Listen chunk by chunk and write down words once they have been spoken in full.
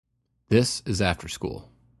This is Afterschool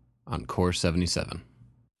on Core 77.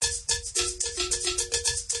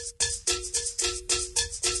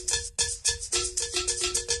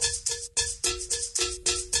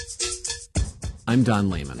 I'm Don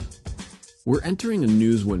Lehman. We're entering a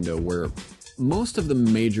news window where most of the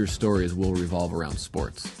major stories will revolve around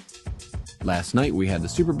sports. Last night we had the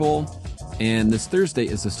Super Bowl, and this Thursday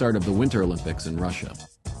is the start of the Winter Olympics in Russia.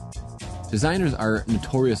 Designers are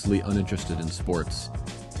notoriously uninterested in sports,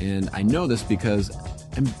 and I know this because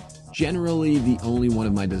I'm generally the only one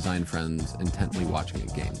of my design friends intently watching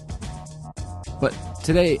a game. But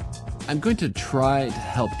today, I'm going to try to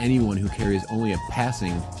help anyone who carries only a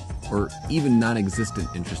passing or even non-existent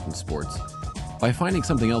interest in sports by finding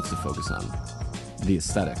something else to focus on, the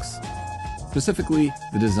aesthetics, specifically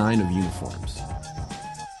the design of uniforms.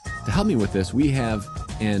 To help me with this, we have,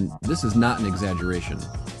 and this is not an exaggeration,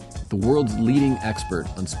 the world's leading expert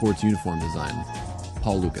on sports uniform design,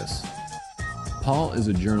 Paul Lukas. Paul is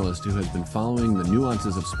a journalist who has been following the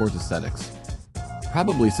nuances of sports aesthetics,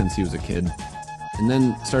 probably since he was a kid, and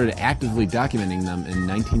then started actively documenting them in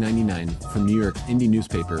 1999 from New York's indie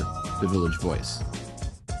newspaper, The Village Voice.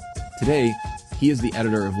 Today, he is the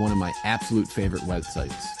editor of one of my absolute favorite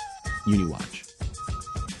websites, UniWatch,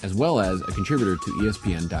 as well as a contributor to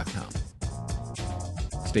ESPN.com.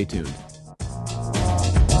 Stay tuned.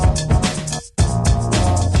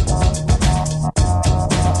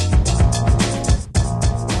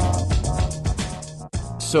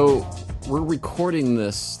 So we're recording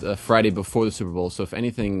this Friday before the Super Bowl, so if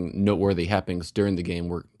anything noteworthy happens during the game,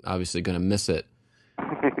 we're obviously going to miss it.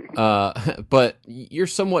 But you're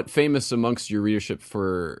somewhat famous amongst your readership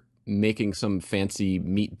for making some fancy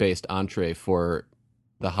meat-based entree for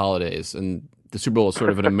the holidays, and the Super Bowl is sort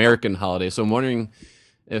of an American holiday, so I'm wondering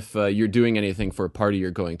if you're doing anything for a party you're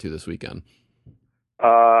going to this weekend.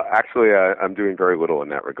 Actually, I'm doing very little in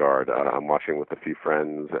that regard. I'm watching with a few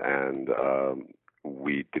friends, and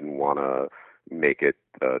we didn't want to make it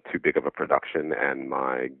too big of a production, and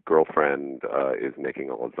my girlfriend is making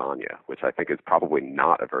a lasagna, which I think is probably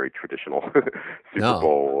not a very traditional Super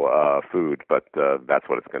Bowl food, but that's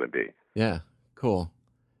what it's going to be. Yeah, cool.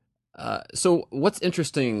 So what's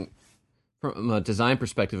interesting from a design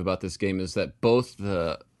perspective about this game is that both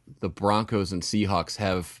the Broncos and Seahawks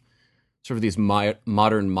have sort of these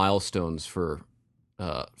modern milestones for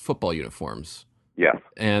football uniforms. Yes.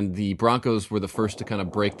 And the Broncos were the first to kind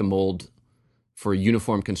of break the mold for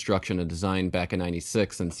uniform construction and design back in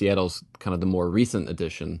 '96, and Seattle's kind of the more recent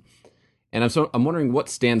addition. And I'm wondering what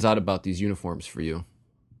stands out about these uniforms for you.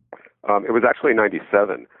 It was actually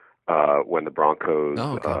 '97 when the Broncos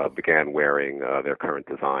began wearing their current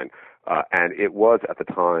design. And it was, at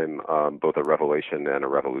the time, both a revelation and a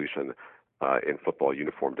revolution in football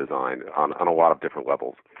uniform design on a lot of different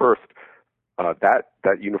levels. First,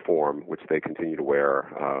 that uniform, which they continue to wear,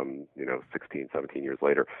 16, 17 years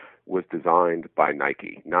later, was designed by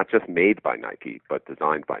Nike. Not just made by Nike, but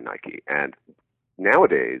designed by Nike. And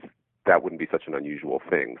nowadays, that wouldn't be such an unusual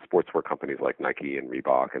thing. Sportswear companies like Nike and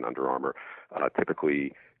Reebok and Under Armour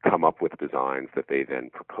typically come up with designs that they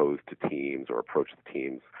then propose to teams or approach the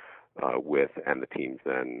teams with, and the teams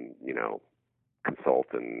then, consult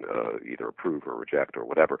and either approve or reject or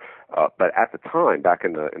whatever. But at the time, back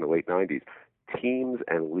in the late 90s, teams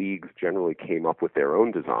and leagues generally came up with their own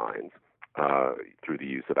designs through the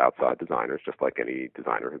use of outside designers, just like any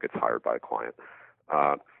designer who gets hired by a client,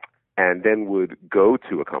 and then would go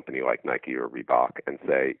to a company like Nike or Reebok and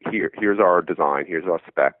say, here's our design, here's our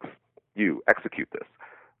specs, you execute this.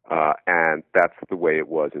 And that's the way it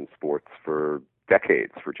was in sports for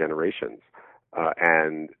decades, for generations.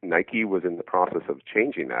 And Nike was in the process of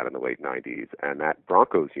changing that in the late 90s, and that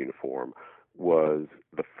Broncos uniform was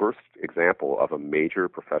the first example of a major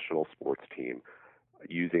professional sports team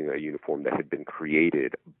using a uniform that had been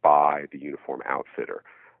created by the uniform outfitter.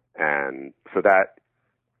 And so that,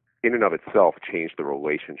 in and of itself, changed the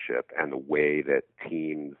relationship and the way that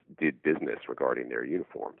teams did business regarding their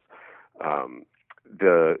uniforms.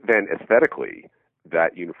 Then aesthetically,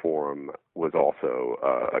 that uniform was also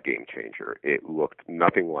a game changer. It looked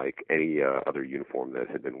nothing like any other uniform that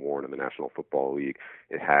had been worn in the National Football League.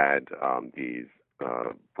 It had these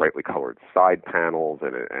brightly colored side panels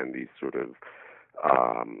and these sort of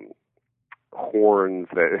horns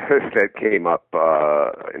that came up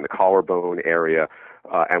in the collarbone area.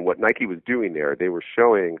 And what Nike was doing there, they were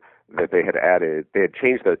showing that they had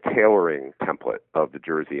changed the tailoring template of the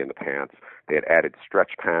jersey and the pants. They had added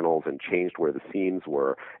stretch panels and changed where the seams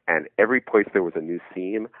were. And every place there was a new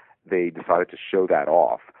seam, they decided to show that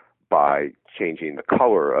off by changing the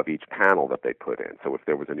color of each panel that they put in. So if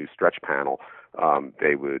there was a new stretch panel,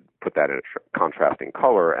 they would put that in a contrasting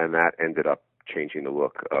color, and that ended up changing the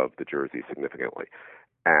look of the jersey significantly.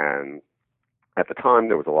 And at the time,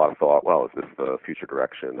 there was a lot of thought, well, is this the future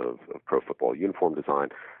direction of pro football uniform design?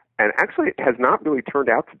 And actually, it has not really turned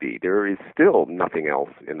out to be. There is still nothing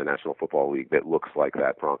else in the National Football League that looks like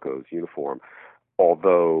that Broncos uniform,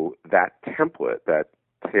 although that template, that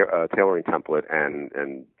tailoring template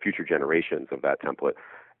and future generations of that template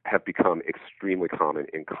have become extremely common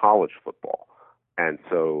in college football. And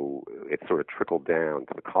so it's sort of trickled down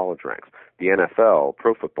to the college ranks. The NFL,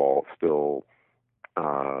 pro football, still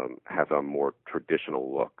has a more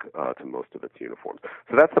traditional look to most of its uniforms.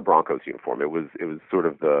 So that's the Broncos uniform. It was sort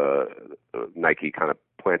of the Nike kind of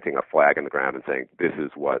planting a flag in the ground and saying, this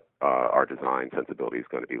is what our design sensibility is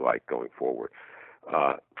going to be like going forward.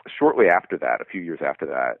 Shortly after that, a few years after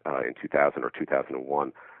that, in 2000 or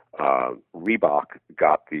 2001, Reebok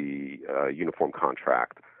got the uniform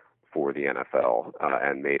contract for the NFL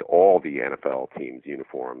and made all the NFL teams'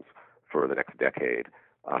 uniforms for the next decade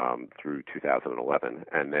through 2011.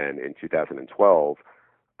 And then in 2012,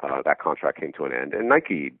 that contract came to an end, and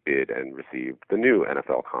Nike bid and received the new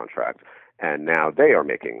NFL contract. And now they are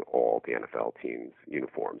making all the NFL teams'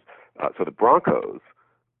 uniforms. So the Broncos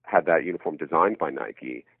had that uniform designed by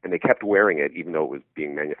Nike, and they kept wearing it even though it was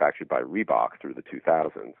being manufactured by Reebok through the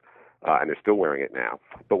 2000s. And they're still wearing it now.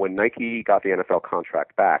 But when Nike got the NFL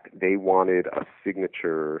contract back, they wanted a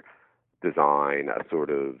signature design, a sort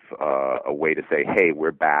of a way to say, hey,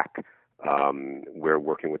 we're back, we're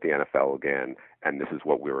working with the NFL again, and this is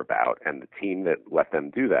what we're about. And the team that let them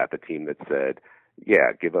do that, the team that said,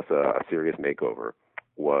 yeah, give us a serious makeover,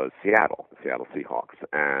 was Seattle, the Seattle Seahawks.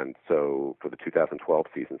 And so for the 2012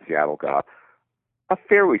 season, Seattle got a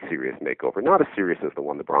fairly serious makeover, not as serious as the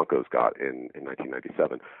one the Broncos got in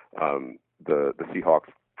 1997. The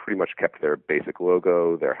Seahawks pretty much kept their basic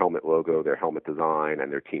logo, their helmet design,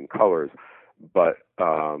 and their team colors, but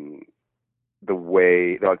the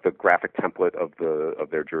way, like the graphic template of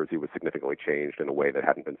their jersey was significantly changed in a way that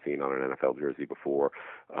hadn't been seen on an NFL jersey before.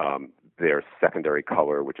 Their secondary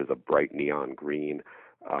color, which is a bright neon green,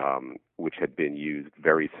 which had been used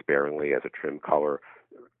very sparingly as a trim color,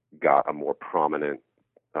 got more prominent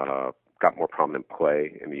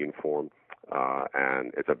play in the uniform,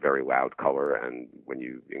 and it's a very loud color. And when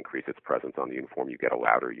you increase its presence on the uniform, you get a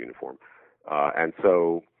louder uniform. And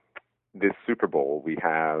so this Super Bowl, we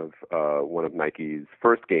have one of Nike's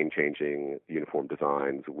first game-changing uniform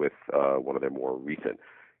designs with one of their more recent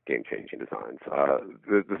game-changing designs.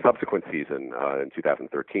 The subsequent season, in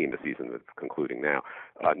 2013, the season that's concluding now,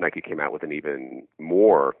 Nike came out with an even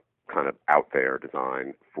more kind of out there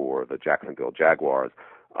design for the Jacksonville Jaguars,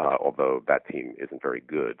 although that team isn't very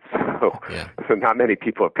good. So not many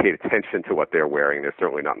people have paid attention to what they're wearing. They're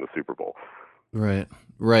certainly not in the Super Bowl. Right.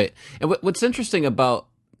 And what's interesting about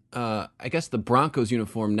I guess the Broncos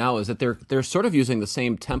uniform now is that they're sort of using the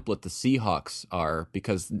same template the Seahawks are,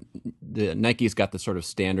 because the Nike's got the sort of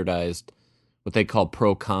standardized, what they call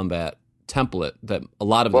pro combat template that a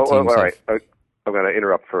lot of the teams all have. Right. I'm going to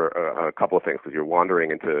interrupt for a couple of things because you're wandering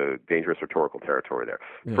into dangerous rhetorical territory there.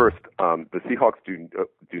 Yeah. First, the Seahawks do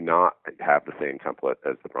not have the same template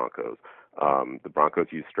as the Broncos. The Broncos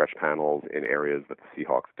use stretch panels in areas that the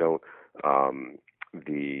Seahawks don't.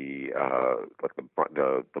 The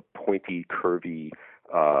pointy, curvy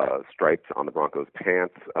stripes on the Broncos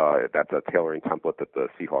pants, that's a tailoring template that the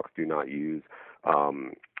Seahawks do not use.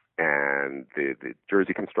 And the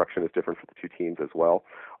jersey construction is different for the two teams as well.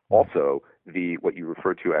 Also, what you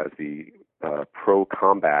refer to as the pro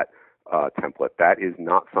combat template, that is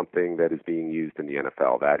not something that is being used in the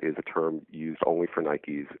NFL. That is a term used only for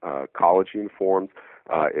Nike's college uniforms.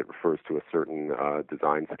 It refers to a certain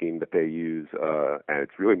design scheme that they use, and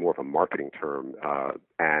it's really more of a marketing term,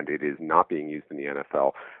 and it is not being used in the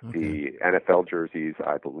NFL. Okay. The NFL jerseys,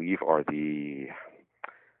 I believe, are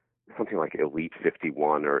something like Elite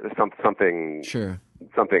 51 or something. Sure.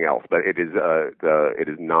 Something else, but it is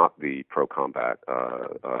not the pro combat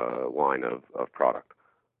line of product.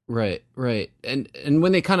 Right. And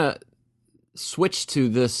when they kind of switched to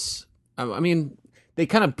this, I mean, they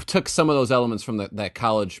kind of took some of those elements from that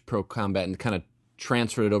college pro combat and kind of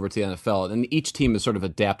transferred it over to the NFL. And each team has sort of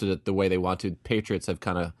adapted it the way they want to. Patriots have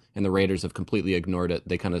and the Raiders have completely ignored it.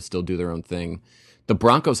 They kind of still do their own thing. The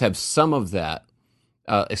Broncos have some of that,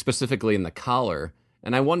 specifically in the collar.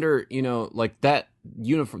 And I wonder, like that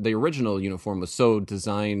uniform, the original uniform was so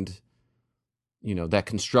designed, that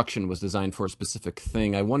construction was designed for a specific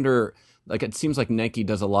thing. I wonder, like, it seems like Nike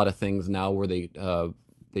does a lot of things now where they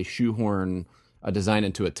shoehorn a design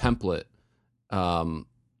into a template.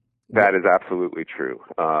 That is absolutely true.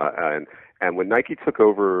 And when Nike took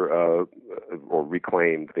over or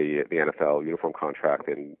reclaimed the NFL uniform contract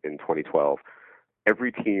in 2012,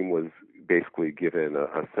 every team was basically given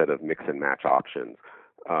a set of mix and match options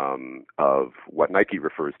of what Nike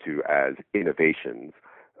refers to as innovations.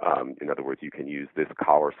 In other words, you can use this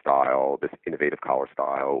collar style, this innovative collar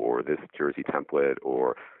style, or this jersey template,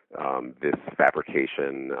 or this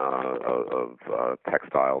fabrication of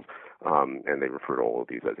textiles, and they refer to all of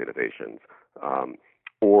these as innovations.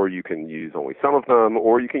 Or you can use only some of them,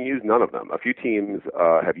 or you can use none of them. A few teams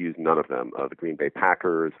have used none of them. The Green Bay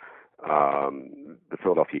Packers, the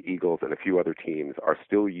Philadelphia Eagles, and a few other teams are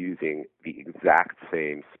still using the exact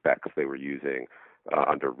same specs they were using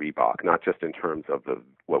under Reebok, not just in terms of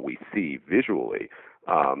what we see visually,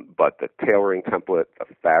 but the tailoring template,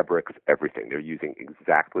 the fabrics, everything. They're using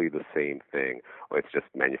exactly the same thing. It's just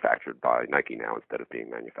manufactured by Nike now instead of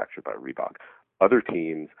being manufactured by Reebok. Other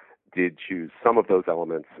teams did choose some of those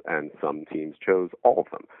elements, and some teams chose all of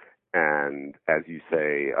them. And as you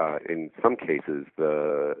say, in some cases,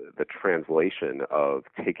 the translation of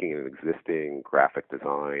taking an existing graphic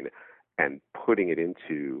design and putting it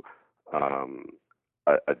into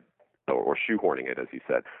or shoehorning it, as you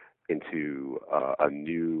said, into a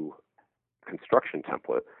new construction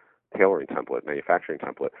template, tailoring template, manufacturing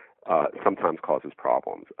template, sometimes causes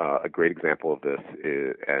problems. A great example of this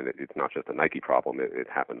is, and it's not just a Nike problem, it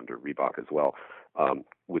happened under Reebok as well,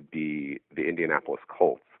 would be the Indianapolis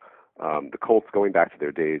Colts. The Colts, going back to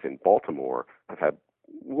their days in Baltimore, have had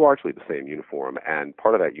largely the same uniform, and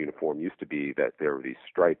part of that uniform used to be that there were these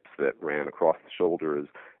stripes that ran across the shoulders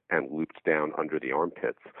and looped down under the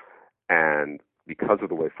armpits. And because of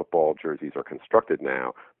the way football jerseys are constructed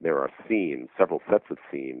now, there are seams, several sets of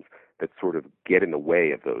seams, that sort of get in the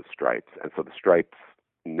way of those stripes. And so the stripes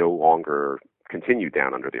no longer continue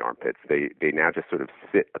down under the armpits. They now just sort of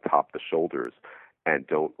sit atop the shoulders and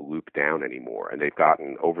don't loop down anymore. And they've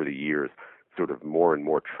gotten, over the years, sort of more and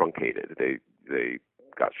more truncated. They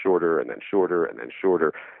got shorter and then shorter and then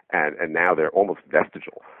shorter, and now they're almost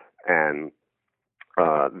vestigial. And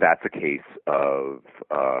that's a case of,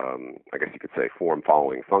 I guess you could say, form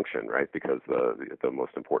following function, right? Because the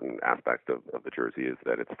most important aspect of the jersey is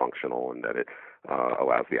that it's functional and that it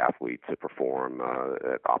allows the athlete to perform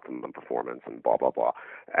at optimum performance and blah, blah, blah.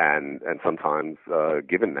 And sometimes,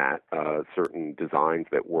 given that, certain designs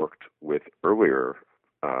that worked with earlier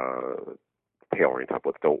tailoring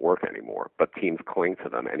templates don't work anymore, but teams cling to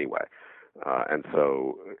them anyway. And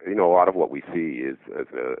so, a lot of what we see is as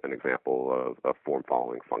an example of form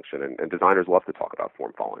following function, and designers love to talk about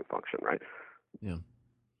form following function, right? Yeah.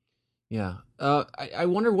 Yeah. I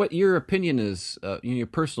wonder what your opinion is, your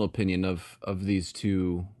personal opinion of these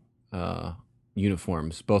two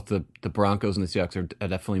uniforms. Both the Broncos and the Seahawks are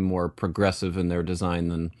definitely more progressive in their design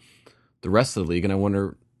than the rest of the league, and I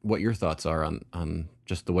wonder what your thoughts are on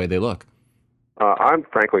just the way they look. I'm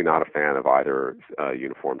frankly not a fan of either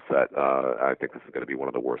uniform set. I think this is going to be one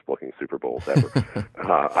of the worst-looking Super Bowls ever.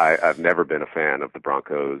 I've never been a fan of the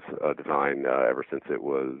Broncos design ever since it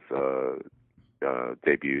was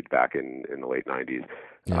debuted back in the late 90s.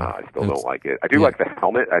 Yeah. I still don't like it. I do like the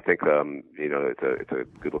helmet. I think it's a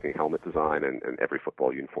good-looking helmet design, and every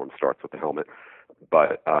football uniform starts with the helmet.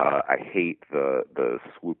 But I hate the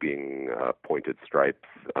swooping pointed stripes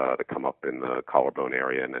that come up in the collarbone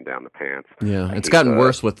area and then down the pants. Yeah, it's gotten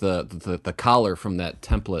worse with the collar from that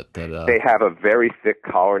template. That they have a very thick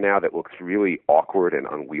collar now that looks really awkward and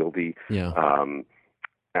unwieldy. Yeah. I'm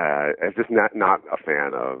just not a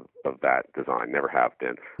fan of that design. Never have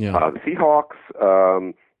been. Yeah. The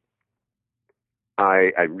Seahawks,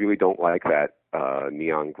 I really don't like that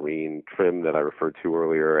neon green trim that I referred to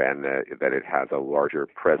earlier, and that it has a larger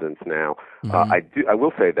presence now. Mm-hmm. I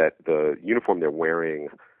will say that the uniform they're wearing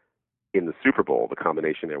in the Super Bowl, the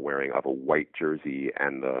combination they're wearing of a white jersey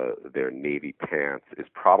and their navy pants, is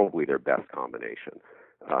probably their best combination.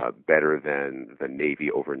 Better than the navy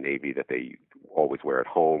over navy that they always wear at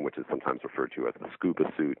home, which is sometimes referred to as the scuba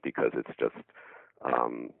suit because it's just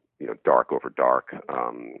dark over dark.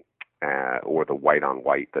 Or the white on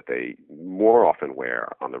white that they more often wear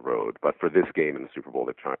on the road. But for this game in the Super Bowl,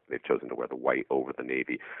 they've chosen to wear the white over the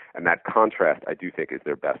navy. And that contrast, I do think, is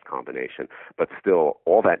their best combination. But still,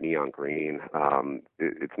 all that neon green,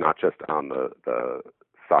 it's not just on the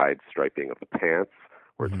side striping of the pants,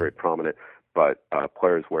 where it's very prominent, but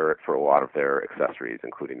players wear it for a lot of their accessories,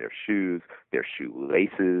 including their shoes, their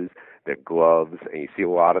shoelaces, their gloves. And you see a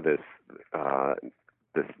lot of this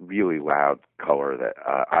really loud color that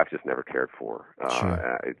I've just never cared for.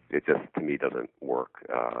 Sure. It just, to me, doesn't work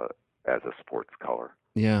as a sports color.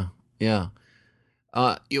 Yeah, yeah.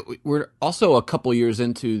 We're also a couple years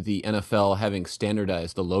into the NFL having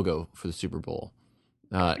standardized the logo for the Super Bowl.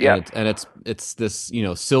 Yes. It's this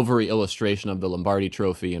silvery illustration of the Lombardi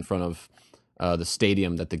Trophy in front of the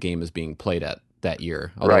stadium that the game is being played at that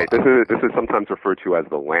year. Although Right. This is sometimes referred to as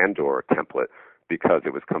the Landor template because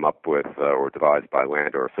it was come up with or devised by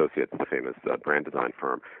Landor Associates, the famous brand design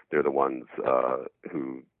firm. They're the ones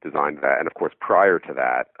who designed that. And of course, prior to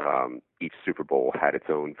that, each Super Bowl had its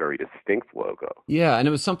own very distinct logo. yeah, and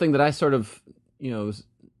it was something that I sort of was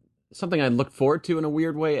something I look forward to in a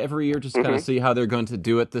weird way every year, just kind of Hmm. see how they're going to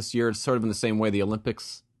do it this year. It's sort of in the same way the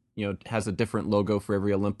Olympics, has a different logo for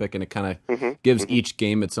every Olympic, and it kind of Hmm. gives Hmm. each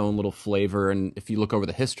game its own little flavor. And if you look over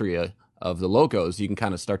the history of the logos, you can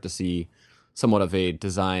kind of start to see somewhat of a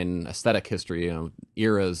design aesthetic history,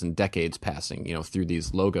 eras and decades passing, through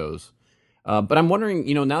these logos. But I'm wondering,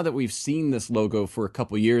 now that we've seen this logo for a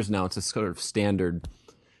couple years now, it's a sort of standard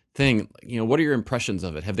thing. What are your impressions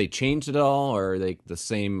of it? Have they changed at all, or are they the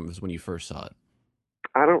same as when you first saw it?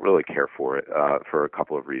 I don't really care for it for a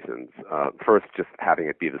couple of reasons. First, just having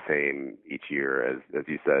it be the same each year, as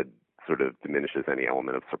you said, sort of diminishes any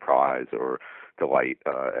element of surprise or delight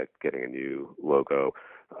at getting a new logo.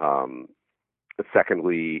 Um,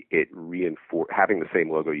 Secondly, having the same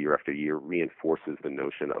logo year after year reinforces the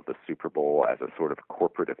notion of the Super Bowl as a sort of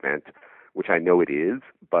corporate event, which I know it is,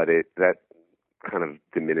 but that kind of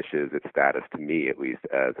diminishes its status to me, at least,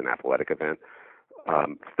 as an athletic event.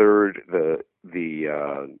 Third,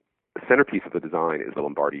 the centerpiece of the design is the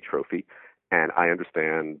Lombardi Trophy, and I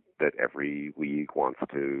understand that every league wants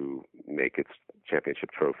to make its championship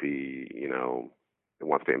trophy, it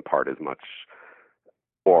wants to impart as much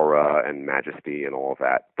aura and majesty and all of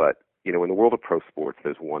that. But in the world of pro sports,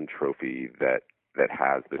 there's one trophy that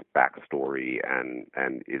has this backstory and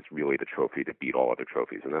is really the trophy to beat all other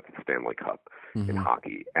trophies, and that's the Stanley Cup in Hmm.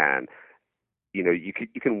 hockey. And you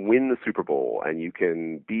can win the Super Bowl and you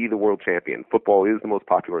can be the world champion. Football is the most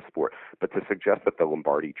popular sport, but to suggest that the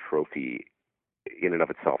Lombardi Trophy, in and of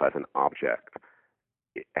itself as an object,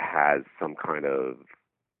 it has the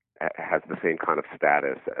same kind of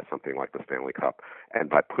status as something like the Stanley Cup, and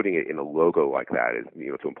by putting it in a logo like that is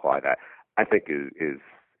to imply that, I think is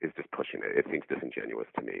just pushing it. It seems disingenuous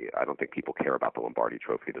to me. I don't think people care about the Lombardi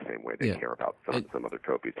Trophy the same way they Yeah. care about It, some other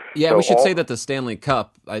trophies. yeah, we So should say all that the Stanley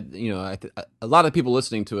Cup, a lot of people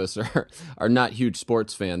listening to us are not huge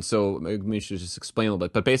sports fans, so maybe we should just explain a little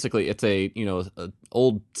bit. But basically, it's a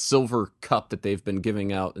old silver cup that they've been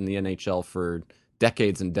giving out in the NHL for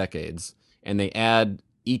decades and decades, and they add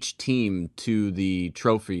each team to the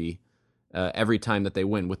trophy every time that they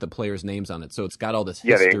win with the players' names on it. So it's got all this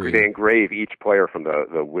Yeah, they history. engrave each player from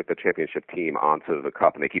the with the championship team onto the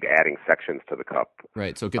cup, and they keep adding sections to the cup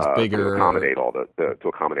Right, so it gets to bigger. accommodate to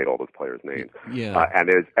accommodate all those players' names. Yeah. And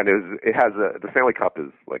it has the Stanley Cup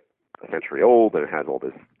is like a century old, and it has all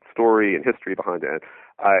this story and history behind it.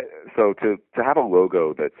 So to have a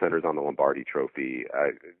logo that centers on the Lombardi Trophy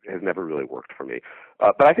has never really worked for me.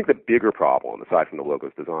 But I think the bigger problem, aside from the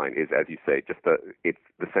logo's design, is, as you say, just it's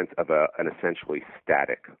the sense of an essentially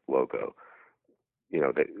static logo.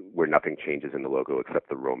 That where nothing changes in the logo except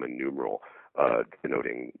the Roman numeral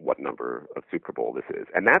denoting what number of Super Bowl this is.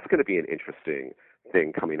 And that's going to be an interesting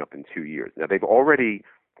thing coming up in 2 years. Now, they've already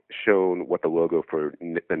shown what the logo for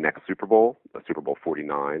the next Super Bowl, Super Bowl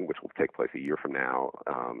 49, which will take place a year from now,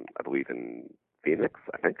 I believe in Phoenix,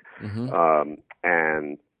 I think. Hmm.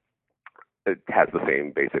 And it has the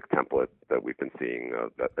same basic template that we've been seeing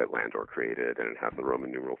that Landor created, and it has the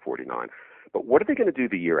Roman numeral 49. But what are they going to do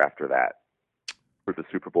the year after that? For the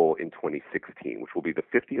Super Bowl in 2016, which will be the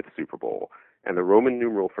 50th Super Bowl, and the Roman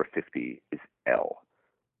numeral for 50 is L.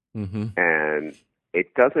 Hmm. And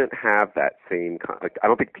it doesn't have that same like I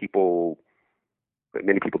don't think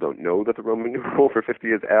many people don't know that the Roman numeral for 50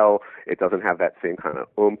 is L. It doesn't have that same kind of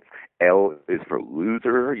oomph. L is for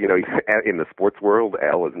loser. In the sports world,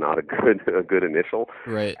 L is not a good initial.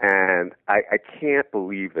 Right. And I can't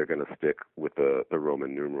believe they're going to stick with the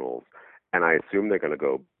Roman numerals. And I assume they're going to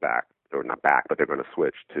go back, or not back, but they're going to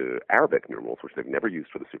switch to Arabic numerals, which they've never used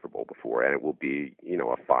for the Super Bowl before, and it will be,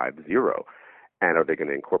 a 5-0. And are they going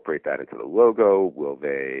to incorporate that into the logo? Will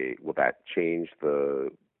that change the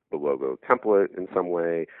logo template in some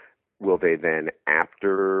way? Will they then,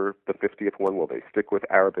 after the 50th one, will they stick with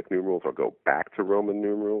Arabic numerals or go back to Roman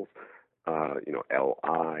numerals?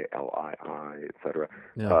 L-I, L-I-I, et cetera.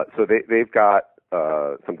 Yeah. So they've got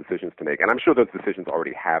some decisions to make, and I'm sure those decisions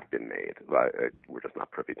already have been made. We're just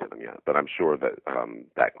not privy to them yet, but I'm sure that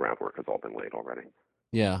that groundwork has all been laid already.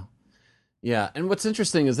 Yeah. Yeah. And what's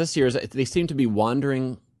interesting is this year is they seem to be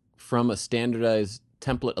wandering from a standardized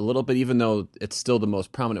template a little bit, even though it's still the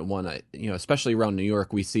most prominent one. Especially around New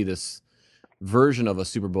York, we see this version of a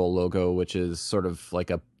Super Bowl logo, which is sort of like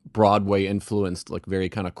a Broadway influenced, like very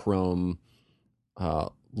kind of chrome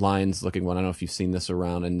lines looking one. I don't know if you've seen this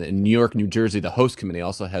around. And in New York, New Jersey, the host committee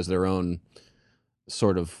also has their own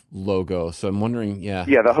sort of logo. So I'm wondering, yeah,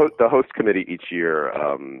 the host committee each year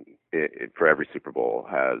for every Super Bowl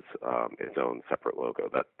has its own separate logo.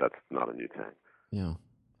 That's not a new thing.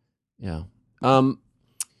 Yeah.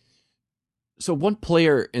 So one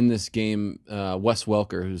player in this game, Wes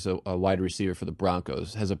Welker, who's a wide receiver for the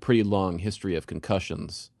Broncos, has a pretty long history of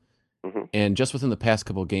concussions. Mm-hmm. And just within the past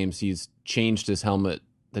couple of games, he's changed his helmet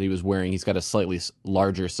that he was wearing. He's got a slightly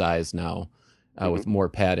larger size now with more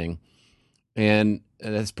padding. And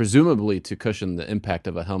that's presumably to cushion the impact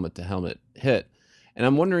of a helmet-to-helmet hit. And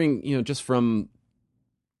I'm wondering, just from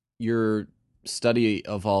your study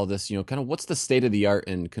of all this, kind of what's the state of the art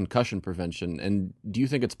in concussion prevention? And do you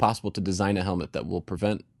think it's possible to design a helmet that will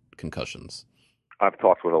prevent concussions? I've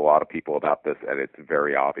talked with a lot of people about this, and it's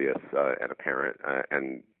very obvious and apparent.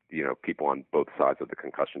 And people on both sides of the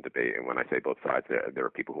concussion debate. And when I say both sides, there are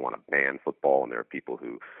people who want to ban football, and there are people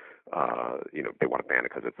who, they want to ban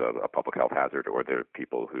it because it's a public health hazard, or there are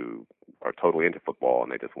people who are totally into football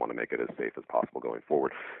and they just want to make it as safe as possible going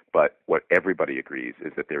forward. But what everybody agrees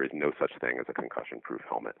is that there is no such thing as a concussion-proof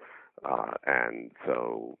helmet,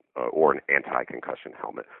 or an anti-concussion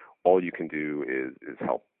helmet. All you can do is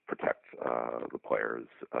help protect the players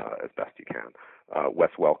as best you can. Wes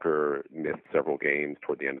Welker missed several games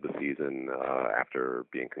toward the end of the season after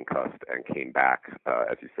being concussed and came back,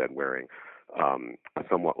 as you said, wearing a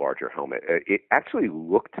somewhat larger helmet. It actually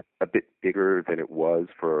looked a bit bigger than it was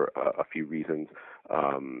for a few reasons.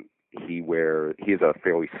 He is a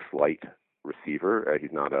fairly slight receiver.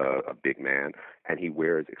 He's not a big man, and he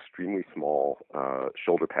wears extremely small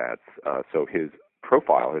shoulder pads. So his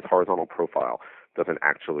horizontal profile, doesn't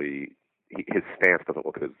actually, his stance doesn't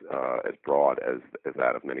look as broad as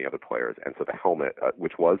that of many other players. And so the helmet,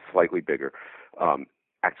 which was slightly bigger,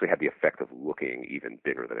 actually had the effect of looking even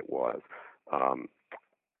bigger than it was.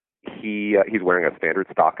 He's wearing a standard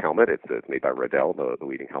stock helmet. It's made by Riddell, the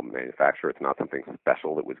leading helmet manufacturer. It's not something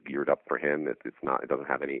special that was geared up for him. It doesn't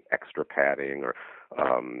have any extra padding, or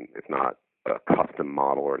it's not a custom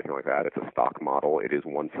model or anything like that. It's a stock model. It is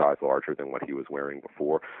one size larger than what he was wearing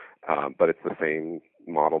before, but it's the same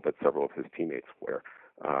model that several of his teammates wear.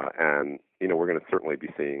 And we're going to certainly be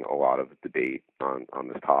seeing a lot of debate on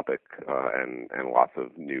this topic, and lots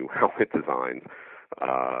of new helmet designs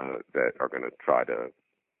that are going to try to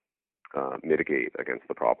mitigate against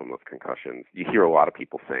the problem of concussions. You hear a lot of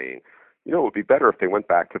people saying, it would be better if they went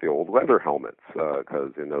back to the old leather helmets,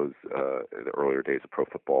 because in those the earlier days of pro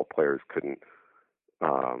football, players couldn't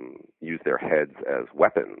use their heads as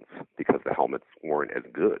weapons because the helmets weren't as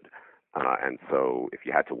good. And so if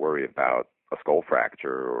you had to worry about a skull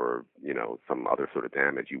fracture or, some other sort of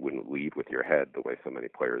damage, you wouldn't lead with your head the way so many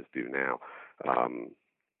players do now.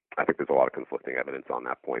 I think there's a lot of conflicting evidence on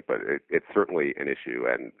that point, but it's certainly an issue.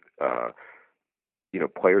 And,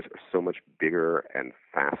 players are so much bigger and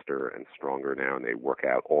faster and stronger now, and they work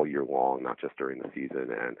out all year long, not just during the season.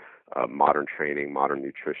 And modern training, modern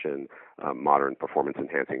nutrition, modern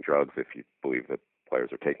performance-enhancing drugs, if you believe that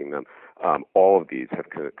players are taking them, all of these have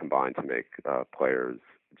combined to make players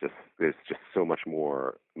there's just so much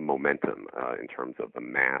more momentum in terms of the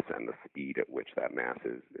mass and the speed at which that mass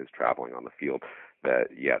is traveling on the field, that,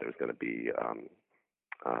 there's going to be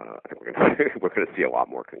I think we're going to see a lot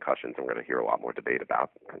more concussions, and we're going to hear a lot more debate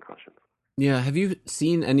about concussions. Yeah. Have you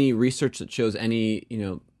seen any research that shows any,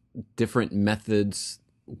 different methods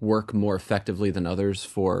work more effectively than others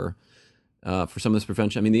for some of this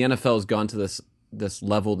prevention? I mean, the NFL has gone to this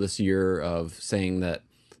level this year of saying that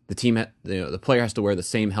the team, the player has to wear the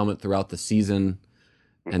same helmet throughout the season,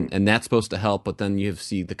 and that's supposed to help. But then you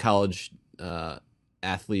see the college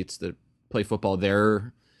athletes that play football,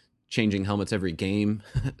 they're changing helmets every game.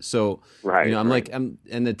 So,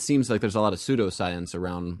 and it seems like there's a lot of pseudoscience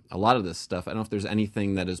around a lot of this stuff. I don't know if there's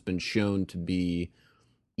anything that has been shown to be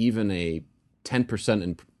even a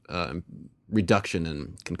 10% reduction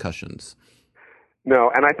in concussions.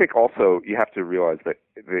 No, and I think also you have to realize that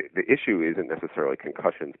the issue isn't necessarily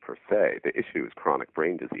concussions per se. The issue is chronic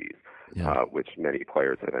brain disease, which many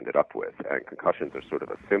players have ended up with. And concussions are sort of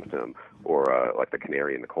a symptom, or like the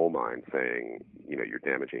canary in the coal mine saying, you're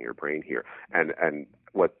damaging your brain here. And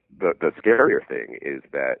what the scarier thing is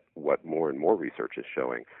that what more and more research is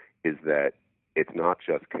showing is that it's not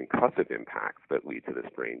just concussive impacts that lead to this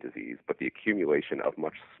brain disease, but the accumulation of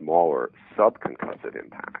much smaller subconcussive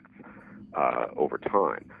impacts over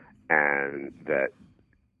time, and that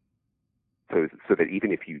so that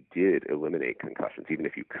even if you did eliminate concussions, even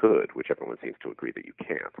if you could, which everyone seems to agree that you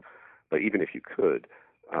can't, but even if you could,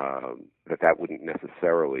 that wouldn't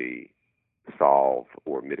necessarily solve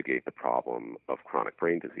or mitigate the problem of chronic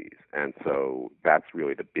brain disease. And so that's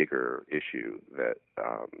really the bigger issue that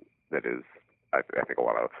that is, I think, a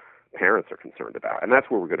lot of parents are concerned about. And that's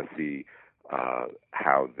where we're going to see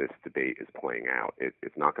how this debate is playing out.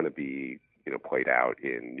 It's not going to be played out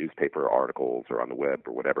in newspaper articles or on the web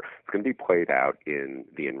or whatever. It's going to be played out in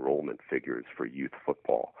the enrollment figures for youth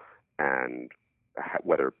football and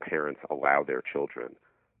whether parents allow their children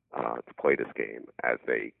to play this game as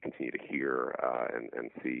they continue to hear and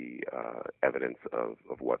see evidence of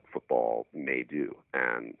what football may do.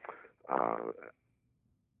 And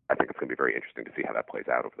I think it's going to be very interesting to see how that plays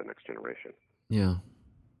out over the next generation. Yeah.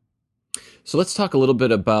 So let's talk a little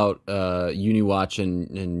bit about UniWatch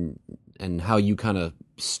and how you kind of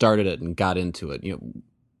started it and got into it.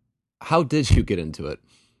 How did you get into it?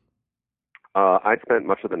 I spent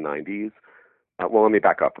much of the 90s. Well, let me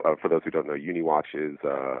back up. For those who don't know, UniWatch is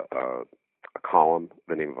a column,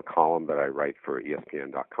 the name of a column that I write for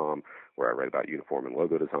ESPN.com, where I write about uniform and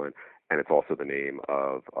logo design. And it's also the name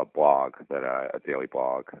of a blog, a daily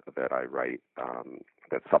blog that I write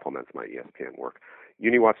that supplements my ESPN work.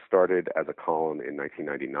 UniWatch started as a column in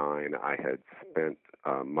 1999. I had spent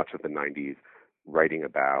much of the 90s writing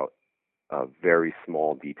about very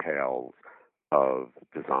small details of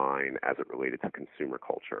design as it related to consumer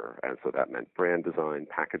culture. And so that meant brand design,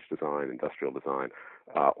 package design, industrial design,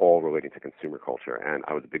 all relating to consumer culture. And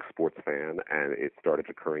I was a big sports fan, and it started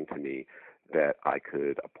occurring to me that I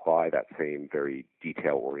could apply that same very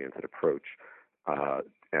detail-oriented approach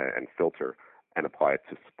and filter and apply it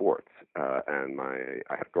to sports. And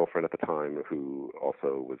I had a girlfriend at the time who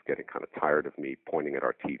also was getting kind of tired of me pointing at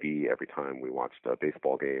our TV every time we watched a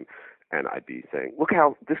baseball game, and I'd be saying, "Look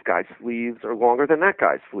how this guy's sleeves are longer than that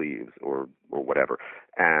guy's sleeves," or whatever,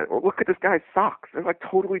 or "Look at this guy's socks; they're like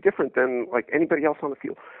totally different than like anybody else on the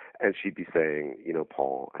field." And she'd be saying,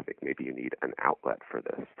 "Paul, I think maybe you need an outlet for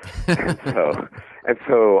this." and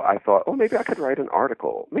so I thought, oh, maybe I could write an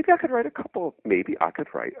article. Maybe I could write a couple. Maybe I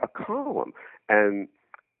could write a column. And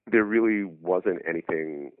there really wasn't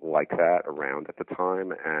anything like that around at the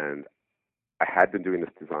time. And I had been doing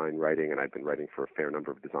this design writing, and I'd been writing for a fair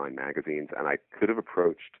number of design magazines. And I could have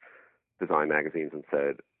approached design magazines and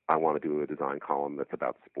said, I want to do a design column that's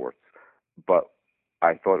about sports. But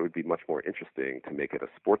I thought it would be much more interesting to make it a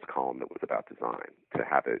sports column that was about design, to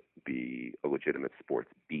have it be a legitimate sports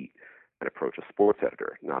beat and approach a sports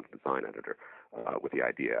editor, not a design editor, with the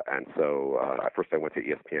idea. And so first I went to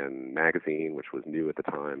ESPN Magazine, which was new at the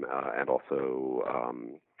time, and also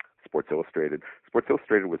Sports Illustrated. Sports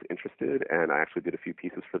Illustrated was interested, and I actually did a few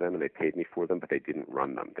pieces for them, and they paid me for them, but they didn't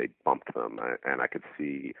run them. They bumped them, and I could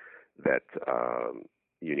see that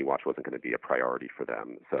UniWatch wasn't going to be a priority for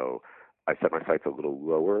them. So I set my sights a little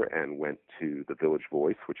lower and went to the Village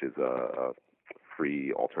Voice, which is a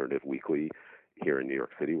free alternative weekly here in New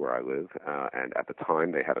York City where I live. And at the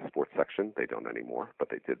time, they had a sports section. They don't anymore, but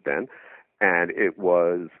they did then. And it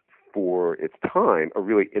was, for its time, a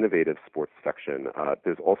really innovative sports section.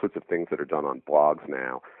 There's all sorts of things that are done on blogs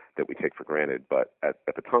now that we take for granted. But at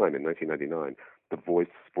the time, in 1999, the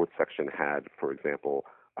Voice sports section had, for example,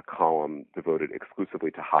 a column devoted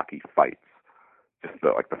exclusively to hockey fights. Just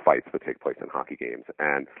the fights that take place in hockey games.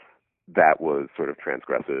 And that was sort of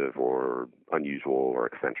transgressive or unusual or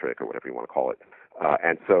eccentric or whatever you want to call it.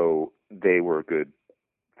 And so they were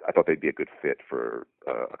I thought they'd be a good fit for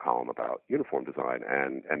a column about uniform design.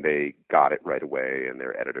 And they got it right away, and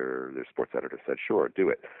their sports editor said, sure, do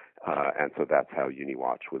it. And so that's how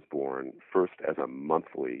UniWatch was born, first as a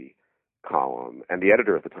monthly column. And the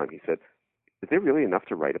editor at the time, he said, is there really enough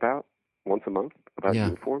to write about once a month about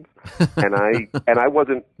uniforms? And I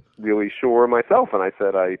wasn't really sure myself, and I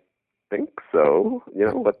said, I think so.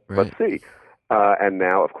 Let's see. And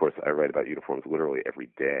now, of course, I write about uniforms literally every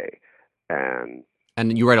day, and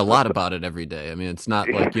you write a lot about it every day. I mean, it's not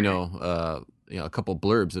like a couple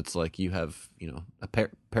blurbs. It's like you have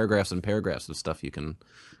paragraphs and paragraphs of stuff you can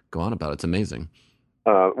go on about. It's amazing.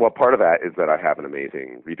 Well, part of that is that I have an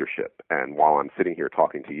amazing readership, and while I'm sitting here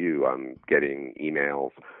talking to you, I'm getting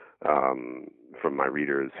emails from my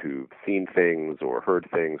readers who've seen things or heard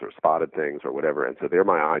things or spotted things or whatever, and so they're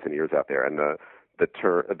my eyes and ears out there. And the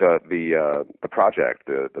project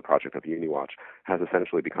of UniWatch has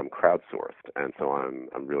essentially become crowdsourced, and so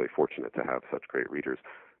I'm really fortunate to have such great readers.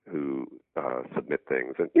 who submit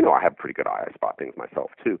things. And, I have pretty good eye. I spot things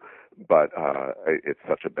myself, too. But it's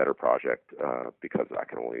such a better project because I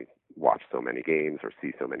can only watch so many games or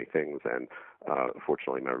see so many things. And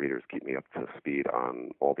fortunately, my readers keep me up to speed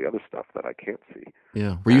on all the other stuff that I can't see.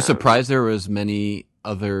 Yeah. Were you surprised there were as many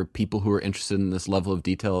other people who were interested in this level of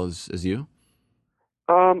detail as you?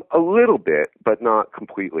 A little bit, but not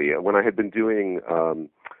completely. When I had been doing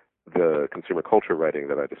the consumer culture writing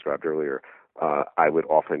that I described earlier, I would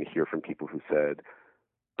often hear from people who said,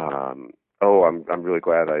 "Oh, I'm really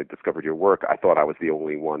glad I discovered your work. I thought I was the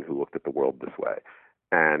only one who looked at the world this way."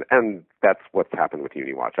 And that's what's happened with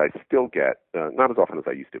UniWatch. I still get, not as often as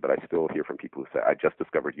I used to, but I still hear from people who say, "I just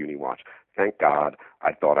discovered UniWatch. Thank God,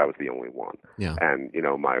 I thought I was the only one." Yeah. And,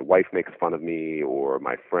 my wife makes fun of me, or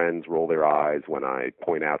my friends roll their eyes when I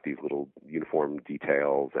point out these little uniform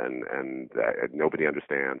details, and nobody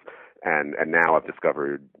understands. And now I've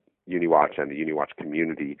discovered UniWatch and the UniWatch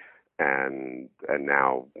community, and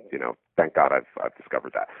now, thank God I've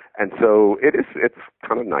discovered that. And so it's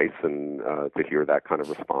kind of nice and to hear that kind of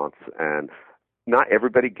response. And not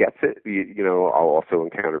everybody gets it. I'll also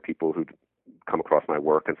encounter people who come across my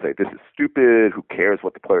work and say, "This is stupid. Who cares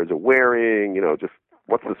what the players are wearing? Just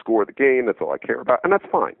what's the score of the game? That's all I care about." And that's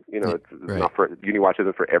fine. It's right. not for UniWatch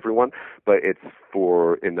isn't for everyone, but it's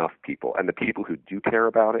for enough people. And the people who do care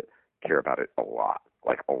about it a lot.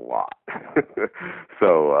 Like a lot.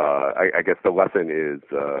 So I guess the lesson is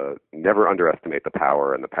never underestimate the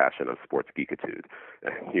power and the passion of sports geekitude.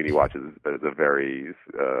 UniWatch is a very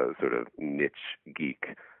sort of niche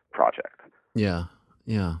geek project. Yeah,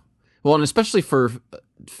 yeah. Well, and especially for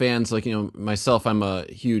fans like myself, I'm a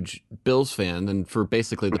huge Bills fan, and for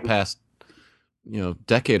basically the past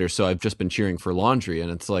decade or so, I've just been cheering for laundry, and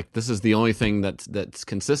it's like this is the only thing that's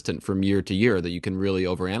consistent from year to year that you can really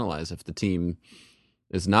overanalyze if the team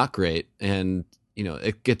is not great, and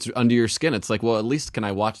it gets under your skin. It's like, well, at least can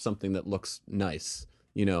I watch something that looks nice,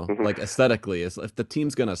 like aesthetically? Is if the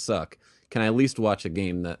team's gonna suck, can I at least watch a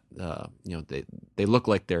game that they look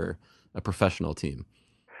like they're a professional team?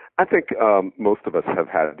 I think most of us have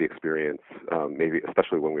had the experience, maybe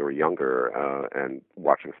especially when we were younger and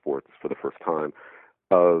watching sports for the first time,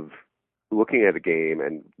 of looking at a game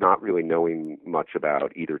and not really knowing much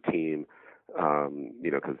about either team.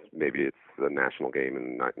 Because maybe it's a national game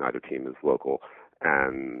and neither team is local,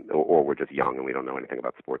 or we're just young and we don't know anything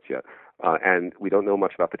about sports yet, and we don't know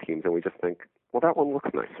much about the teams, and we just think, well, that one looks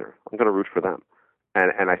nicer. I'm going to root for them,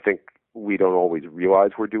 and I think we don't always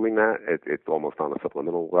realize we're doing that. It's almost on a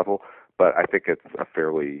subliminal level, but I think it's a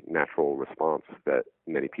fairly natural response that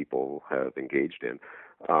many people have engaged in.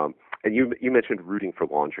 And you mentioned rooting for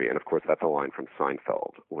laundry, and of course that's a line from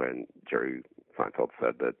Seinfeld when Jerry Seinfeld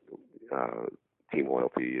said that team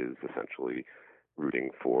loyalty is essentially rooting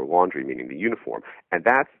for laundry, meaning the uniform. And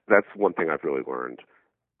that's one thing I've really learned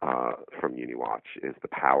from UniWatch is the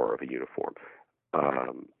power of a uniform.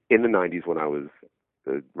 In the 90s, when I was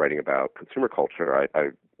writing about consumer culture, I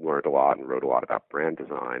learned a lot and wrote a lot about brand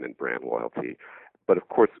design and brand loyalty. But of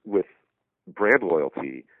course, with brand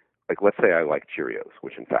loyalty, like let's say I like Cheerios,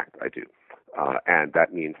 which in fact I do, and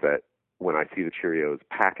that means that when I see the Cheerios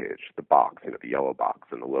package, the box, the yellow box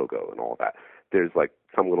and the logo and all that, there's like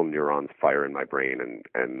some little neurons fire in my brain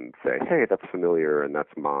and say, hey, that's familiar and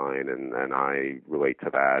that's mine and I relate to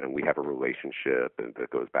that and we have a relationship and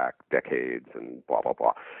that goes back decades and blah, blah,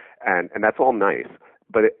 blah. And that's all nice.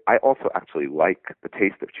 But I also actually like the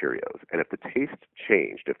taste of Cheerios. And if the taste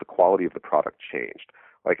changed, if the quality of the product changed,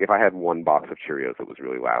 like if I had one box of Cheerios that was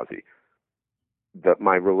really lousy, that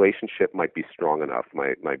my relationship might be strong enough,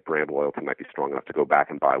 my brand loyalty might be strong enough to go back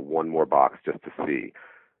and buy one more box just to see,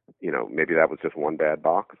 maybe that was just one bad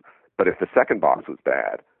box. But if the second box was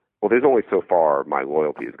bad, well, there's only so far my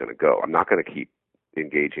loyalty is going to go. I'm not going to keep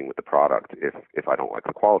engaging with the product if I don't like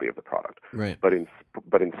the quality of the product. Right. But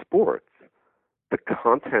in sports, the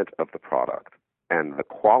content of the product and the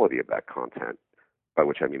quality of that content, by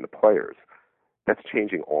which I mean the players, that's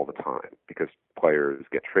changing all the time because players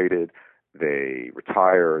get traded, they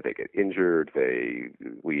retire, they get injured, they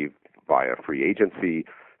leave via free agency.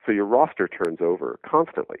 So your roster turns over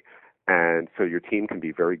constantly. And so your team can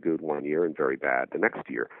be very good one year and very bad the next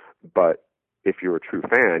year. But if you're a true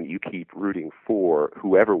fan, you keep rooting for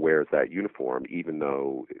whoever wears that uniform, even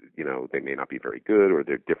though, they may not be very good or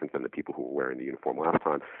they're different than the people who were wearing the uniform last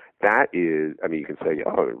time. That is, you can say,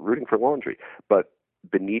 oh, rooting for laundry. But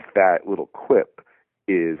beneath that little quip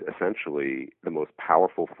is essentially the most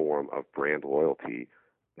powerful form of brand loyalty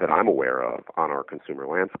that I'm aware of on our consumer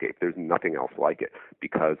landscape. There's nothing else like it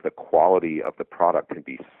because the quality of the product can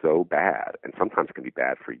be so bad, and sometimes it can be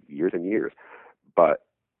bad for years and years, but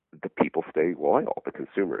the people stay loyal, the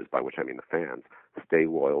consumers, by which I mean the fans, stay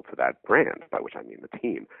loyal to that brand, by which I mean the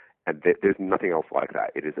team. And there's nothing else like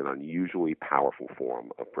that. It is an unusually powerful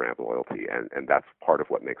form of brand loyalty, and that's part of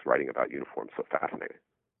what makes writing about uniforms so fascinating.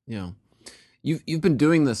 Yeah. You've been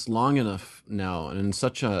doing this long enough now, and in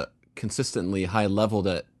such a consistently high level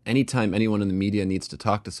that anytime anyone in the media needs to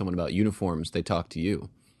talk to someone about uniforms, they talk to you.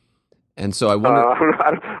 And so I wonder.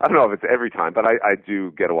 I don't know if it's every time, but I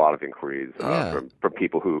do get a lot of inquiries from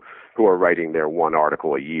people who are writing their one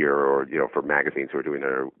article a year, or for magazines who are doing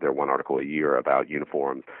their one article a year about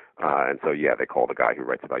uniforms. And so they call the guy who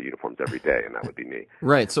writes about uniforms every day, and that would be me.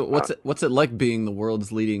 Right. So what's it like being the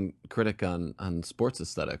world's leading critic on sports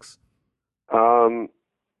aesthetics?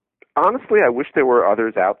 Honestly, I wish there were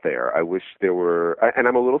others out there. I wish there were, and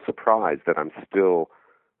I'm a little surprised that I'm still,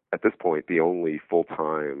 at this point, the only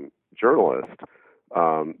full-time journalist.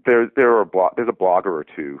 There's a blogger or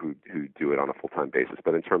two who do it on a full-time basis,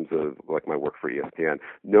 but in terms of like my work for ESPN,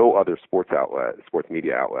 no other sports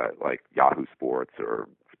media outlet like Yahoo Sports or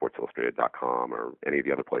SportsIllustrated.com or any of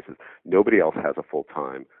the other places, nobody else has a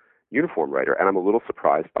full-time uniform writer, and I'm a little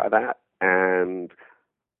surprised by that. And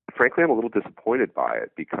frankly, I'm a little disappointed by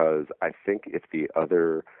it, because I think if the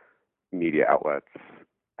other media outlets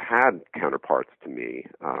had counterparts to me,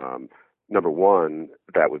 number one,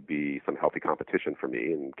 that would be some healthy competition for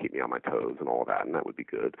me and keep me on my toes and all of that, and that would be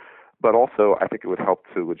good. But also, I think it would help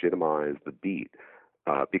to legitimize the beat,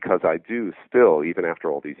 because I do still, even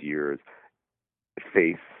after all these years,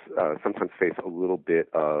 sometimes face a little bit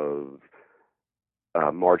of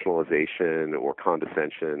marginalization or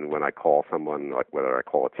condescension when I call someone, like whether I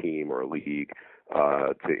call a team or a league,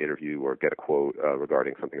 to interview or get a quote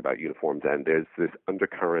regarding something about uniforms. And there's this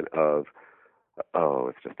undercurrent of, oh,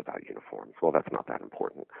 it's just about uniforms. Well, that's not that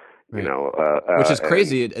important, right. Which is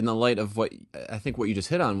crazy in the light of what I think what you just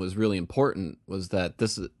hit on was really important, was that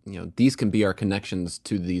these can be our connections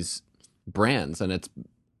to these brands, and it's,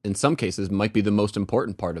 in some cases, might be the most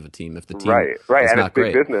important part of a team if the team right, is and not it's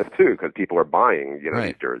big great. business too, because people are buying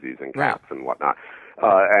these jerseys and caps and whatnot.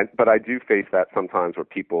 But I do face that sometimes, where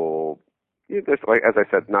people, like as I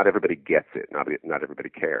said, not everybody gets it, not everybody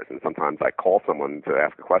cares, and sometimes I call someone to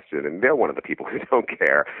ask a question, and they're one of the people who don't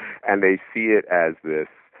care, and they see it as this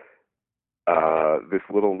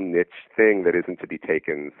little niche thing that isn't to be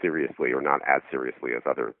taken seriously, or not as seriously as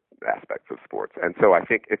other aspects of sports. And so I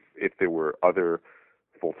think if there were other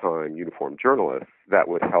full-time uniform journalists, that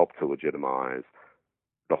would help to legitimize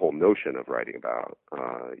the whole notion of writing about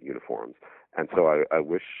uniforms. And so I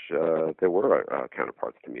wish there were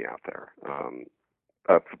counterparts to me out there.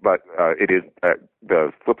 But it is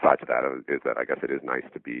the flip side to that is that I guess it is nice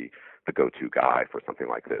to be the go-to guy for something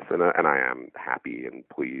like this, and I am happy and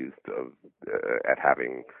pleased at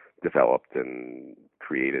having developed and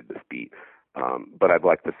created this beat. But I'd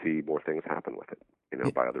like to see more things happen with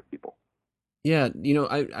it, by other people. Yeah,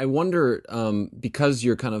 I wonder, because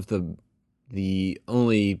you're kind of the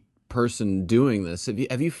only person doing this,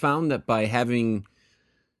 have you found that by having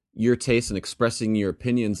your taste and expressing your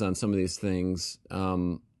opinions on some of these things,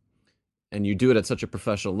 and you do it at such a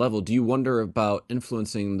professional level, do you wonder about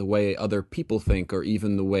influencing the way other people think, or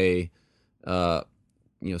even the way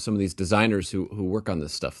some of these designers who work on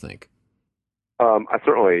this stuff think? I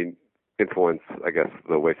certainly influence, I guess,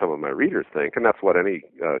 the way some of my readers think, and that's what any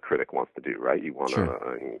critic wants to do, right? You want to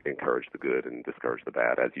encourage the good and discourage the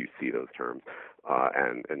bad, as you see those terms,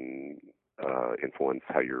 and influence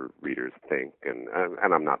how your readers think. And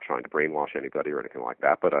I'm not trying to brainwash anybody or anything like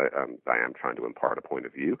that, but I am trying to impart a point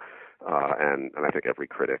of view, and I think every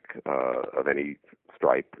critic of any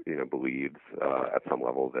stripe, believes at some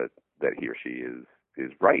level that he or she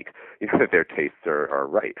is right, that their tastes are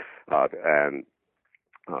right,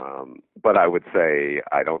 but I would say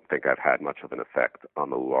I don't think I've had much of an effect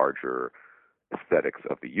on the larger aesthetics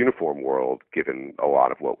of the uniform world, given a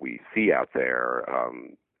lot of what we see out there,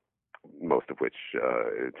 most of which,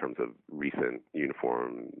 in terms of recent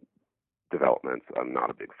uniform developments, I'm not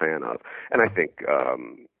a big fan of. And I think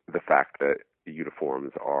the fact that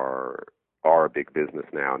uniforms are a big business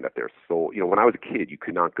now, and that they're sold. When I was a kid, you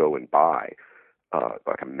could not go and buy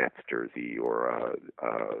like a Mets jersey or a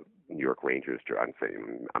New York Rangers jersey.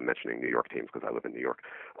 I'm mentioning New York teams because I live in New York.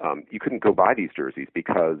 You couldn't go buy these jerseys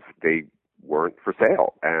because they weren't for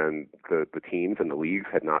sale, and the teams and the leagues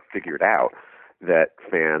had not figured out that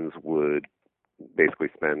fans would basically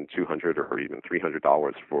spend $200 or even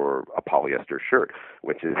 $300 for a polyester shirt,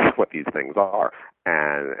 which is what these things are.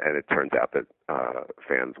 And it turns out that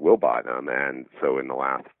fans will buy them, and so in the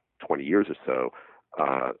last 20 years or so,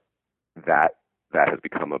 that has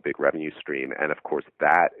become a big revenue stream. And of course,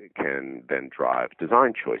 that can then drive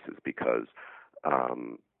design choices, because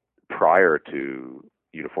prior to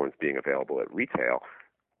uniforms being available at retail,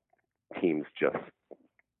 teams just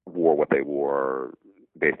wore what they wore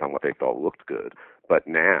based on what they thought looked good. But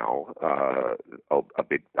now, I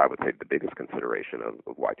would say the biggest consideration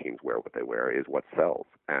of why teams wear what they wear is what sells.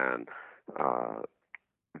 And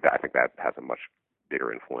I think that has a much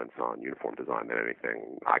bigger influence on uniform design than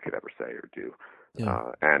anything I could ever say or do.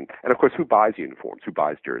 Yeah. And of course, who buys uniforms? Who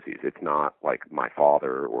buys jerseys? It's not like my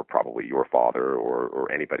father or probably your father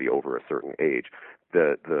or anybody over a certain age.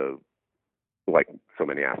 The like so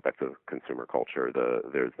many aspects of consumer culture,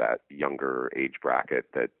 there's that younger age bracket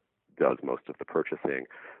that does most of the purchasing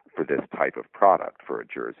for this type of product, for a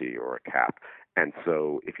jersey or a cap. And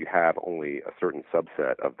so if you have only a certain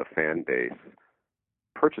subset of the fan base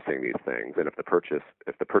purchasing these things, and if the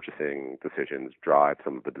purchasing decisions drive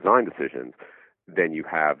some of the design decisions, then you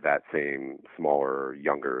have that same smaller,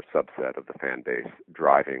 younger subset of the fan base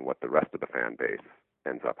driving what the rest of the fan base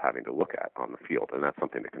ends up having to look at on the field, and that's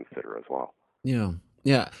something to consider as well. Yeah,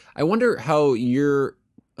 yeah. I wonder how your,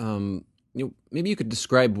 maybe you could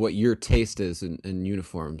describe what your taste is in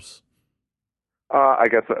uniforms. I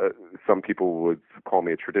guess some people would call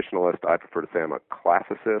me a traditionalist. I prefer to say I'm a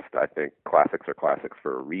classicist. I think classics are classics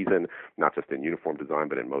for a reason, not just in uniform design,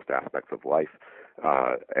 but in most aspects of life.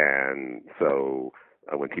 And so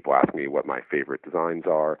when people ask me what my favorite designs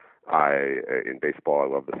are, in baseball,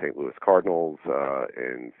 I love the St. Louis Cardinals.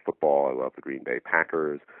 In football, I love the Green Bay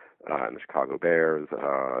Packers. And the Chicago Bears.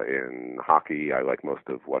 In hockey, I like most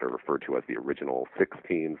of what are referred to as the original six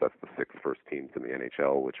teams. That's the six first teams in the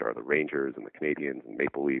NHL, which are the Rangers and the Canadiens and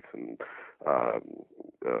Maple Leafs and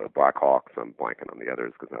Blackhawks. I'm blanking on the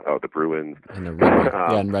others the Bruins and the Red Wings.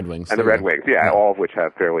 And Red Wings. And the Red Wings, yeah, all of which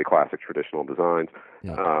have fairly classic traditional designs.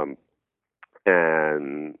 Yeah.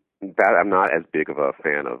 And that I'm not as big of a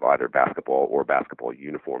fan of either basketball or basketball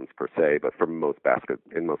uniforms per se, but in most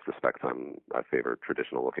respects, I favor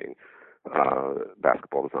traditional looking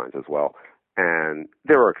basketball designs as well. And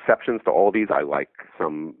there are exceptions to all these.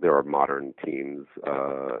 There are modern teams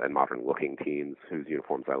and modern looking teams whose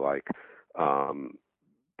uniforms I like.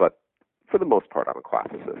 But for the most part, I'm a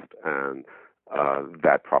classicist, and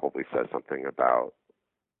that probably says something about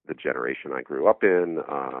the generation I grew up in.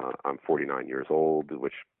 I'm 49 years old,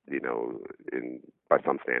 which, by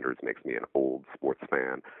some standards makes me an old sports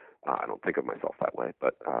fan. I don't think of myself that way,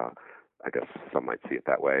 but I guess some might see it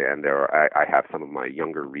that way. And I have some of my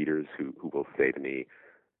younger readers who will say to me,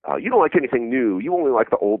 you don't like anything new. You only like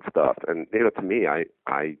the old stuff. And, to me, I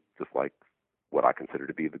just like what I consider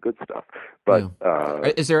to be the good stuff. But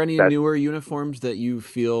is there any newer uniforms that you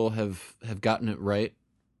feel have gotten it right?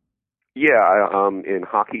 Yeah, in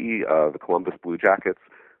hockey, the Columbus Blue Jackets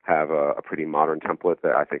have a pretty modern template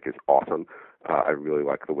that I think is awesome. I really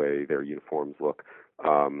like the way their uniforms look.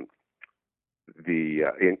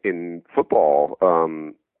 In football,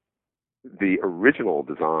 the original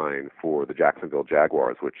design for the Jacksonville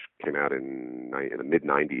Jaguars, which came out in the mid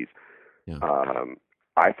 '90s,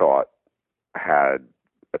 I thought had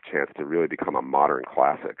a chance to really become a modern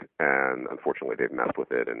classic, and unfortunately they've messed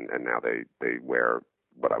with it, and now they wear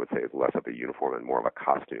what I would say is less of a uniform and more of a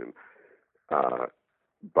costume.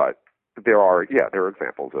 But there are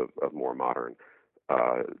examples of more modern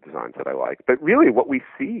designs that I like. But really what we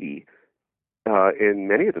see in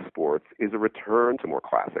many of the sports is a return to more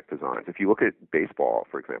classic designs. If you look at baseball,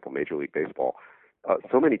 for example, Major League Baseball,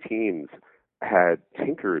 so many teams had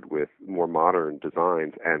tinkered with more modern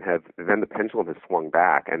designs and then the pendulum has swung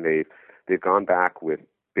back, and they've gone back with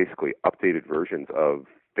basically updated versions of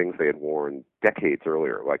things they had worn decades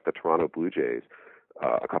earlier. Like the Toronto Blue Jays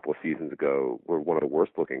a couple of seasons ago were one of the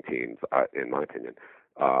worst looking teams, in my opinion,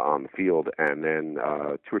 on the field. And then 2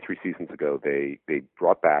 or 3 seasons ago, they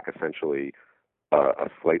brought back essentially a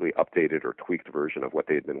slightly updated or tweaked version of what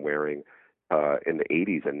they had been wearing in the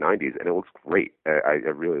 80s and 90s, and it looks great. I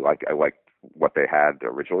really like what they had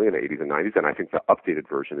originally in the 80s and 90s, and I think the updated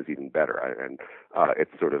version is even better. And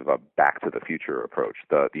it's sort of a back to the future approach.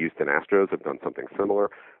 The Houston Astros have done something similar,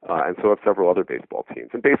 and so have several other baseball teams.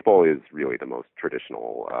 And baseball is really the most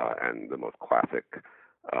traditional and the most classic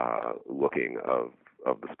looking of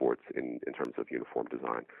the sports in terms of uniform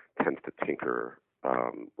design. Tends to tinker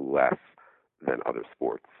less than other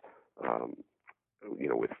sports,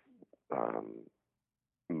 with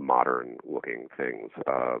modern looking things.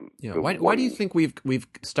 Why do you think we've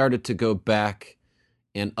started to go back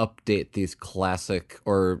and update these classic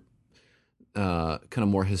or kind of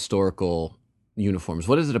more historical uniforms?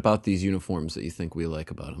 What is it about these uniforms that you think we like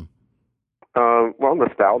about them? Well,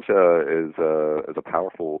 nostalgia is a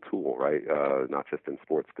powerful tool, right? Not just in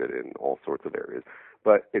sports, but in all sorts of areas.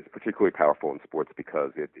 But it's particularly powerful in sports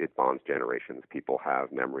because it bonds generations. People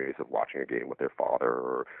have memories of watching a game with their father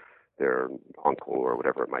or their uncle or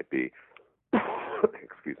whatever it might be.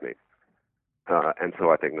 Excuse me. And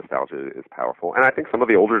so I think nostalgia is powerful. And I think some of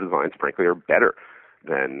the older designs, frankly, are better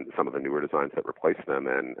than some of the newer designs that replace them,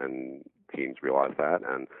 and teams realize that.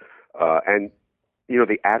 And you know,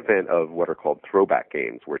 the advent of what are called throwback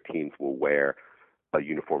games, where teams will wear a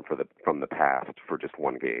uniform from the past for just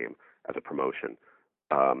one game as a promotion,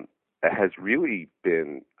 it has really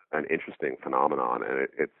been an interesting phenomenon, and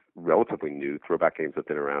it's relatively new. Throwback games have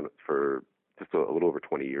been around for just a little over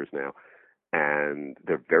 20 years now, and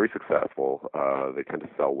they're very successful. They tend to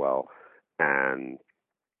sell well, and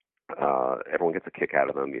everyone gets a kick out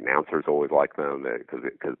of them. The announcers always like them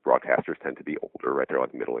because broadcasters tend to be older, right? They're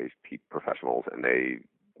like middle-aged professionals, and they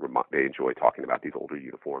enjoy talking about these older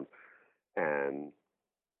uniforms. And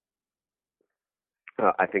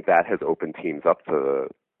I think that has opened teams up to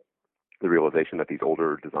the realization that these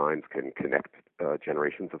older designs can connect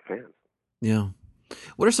generations of fans. Yeah.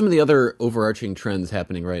 What are some of the other overarching trends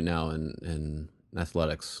happening right now in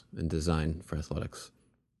athletics and design for athletics?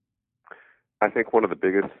 I think one of the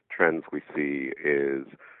biggest trends we see is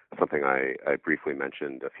something I briefly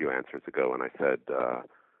mentioned a few answers ago, and I think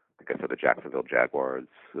I said the Jacksonville Jaguars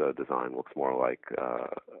design looks more like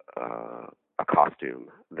a costume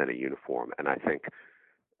than a uniform, and I think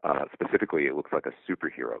specifically it looks like a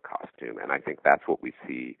superhero costume, and I think that's what we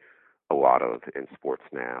see a lot of in sports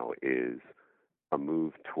now is a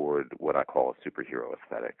move toward what I call a superhero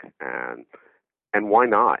aesthetic, and why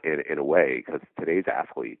not in a way, because today's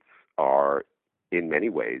athletes are in many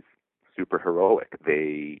ways super heroic.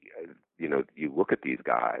 They, you know, you look at these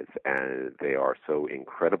guys and they are so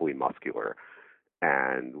incredibly muscular,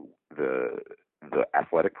 and the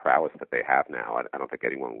athletic prowess that they have now, I don't think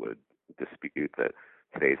anyone would dispute that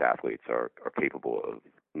today's athletes are capable of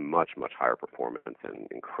much, much higher performance and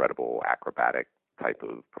incredible acrobatic type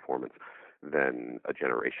of performance than a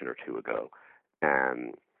generation or two ago.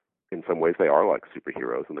 And in some ways they are like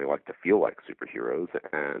superheroes, and they like to feel like superheroes,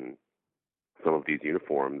 and some of these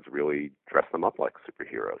uniforms really dress them up like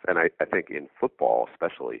superheroes. And I think in football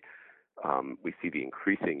especially, we see the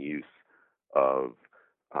increasing use of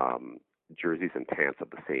jerseys and pants of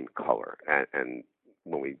the same color. And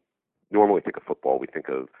when we normally think of football, we think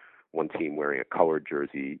of one team wearing a colored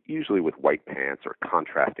jersey, usually with white pants or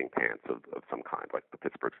contrasting pants of some kind, like the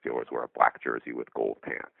Pittsburgh Steelers wear a black jersey with gold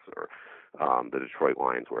pants, or the Detroit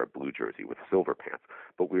Lions wear a blue jersey with silver pants.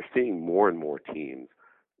 But we're seeing more and more teams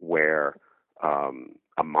wear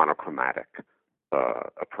a monochromatic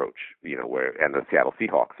approach, you know, and the Seattle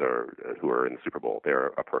Seahawks who are in the Super Bowl, they're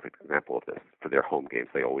a perfect example of this. For their home games,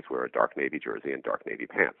 they always wear a dark navy jersey and dark navy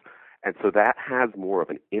pants. And so that has more of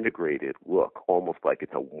an integrated look, almost like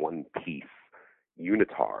it's a one-piece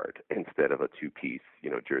unitard instead of a two-piece, you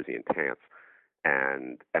know, jersey and pants.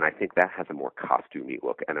 And I think that has a more costumey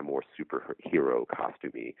look and a more superhero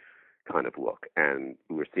costumey kind of look. And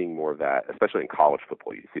we're seeing more of that, especially in college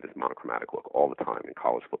football. You see this monochromatic look all the time in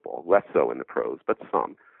college football, less so in the pros, but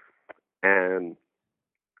some. And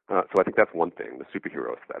so I think that's one thing, the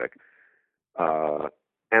superhero aesthetic.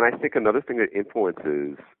 And I think another thing that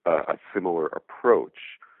influences a similar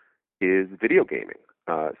approach is video gaming.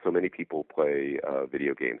 So many people play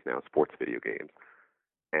video games now, sports video games.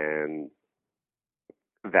 And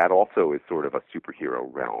that also is sort of a superhero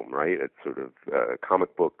realm, right? It's sort of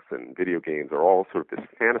comic books and video games are all sort of this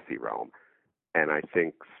fantasy realm. And I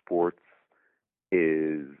think sports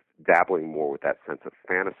is dabbling more with that sense of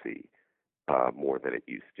fantasy more than it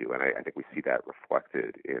used to. And I think we see that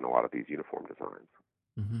reflected in a lot of these uniform designs.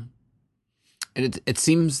 Mm-hmm. And it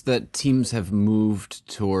seems that teams have moved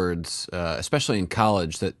towards, especially in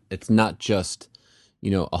college, that it's not just,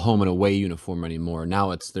 you know, a home and away uniform anymore.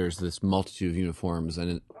 Now there's this multitude of uniforms,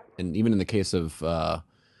 and even in the case of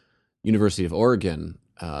University of Oregon,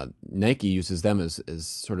 Nike uses them as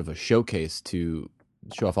sort of a showcase to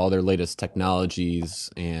show off all their latest technologies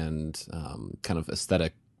and kind of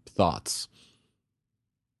aesthetic thoughts.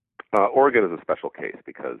 Oregon is a special case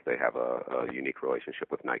because they have a unique relationship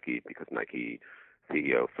with Nike, because Nike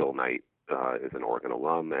CEO Phil Knight is an Oregon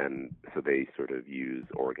alum, and so they sort of use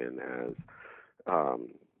Oregon as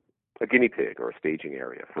a guinea pig or a staging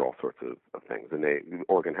area for all sorts of things. And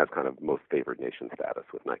Oregon has kind of most favored nation status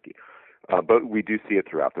with Nike. But we do see it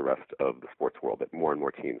throughout the rest of the sports world that more and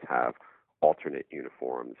more teams have alternate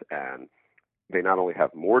uniforms, and they not only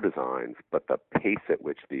have more designs, but the pace at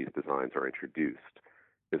which these designs are introduced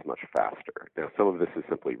is much faster. Now, some of this is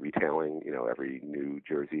simply retailing. You know, every new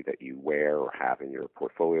jersey that you wear or have in your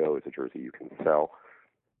portfolio is a jersey you can sell.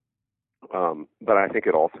 But I think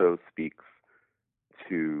it also speaks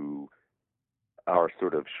to our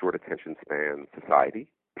sort of short attention span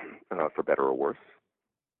society, for better or worse,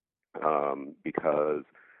 because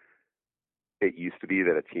it used to be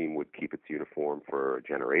that a team would keep its uniform for a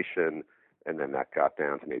generation, and then that got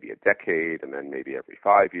down to maybe a decade, and then maybe every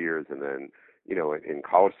 5 years, and then, in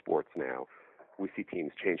college sports now, we see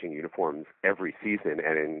teams changing uniforms every season,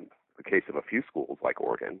 and in the case of a few schools like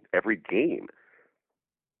Oregon, every game.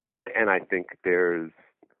 And I think there's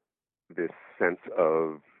this sense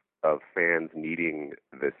of fans needing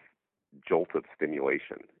this jolt of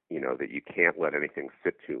stimulation, that you can't let anything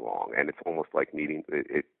sit too long. And it's almost like needing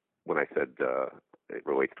it. When I said it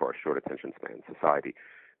relates to our short attention span society,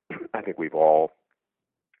 I think we've all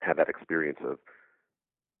had that experience of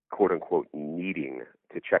quote unquote needing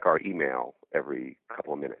to check our email every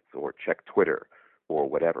couple of minutes or check Twitter or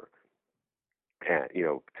whatever, and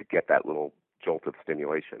to get that little jolt of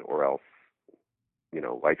stimulation, or else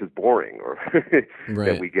life is boring, or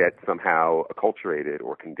right. that we get somehow acculturated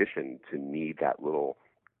or conditioned to need that little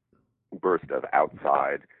burst of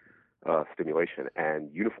outside stimulation. And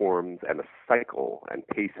uniforms and the cycle and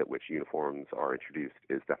pace at which uniforms are introduced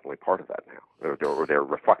is definitely part of that now, or they're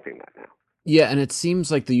reflecting that now. Yeah, and it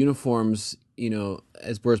seems like the uniforms,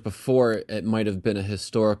 whereas before it might have been a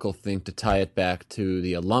historical thing to tie it back to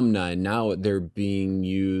the alumni. Now they're being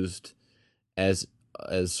used as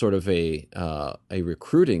sort of a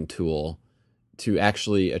recruiting tool to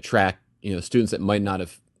actually attract students that might not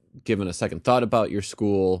have given a second thought about your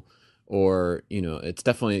school, or it's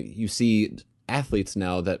definitely, you see athletes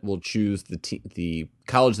now that will choose the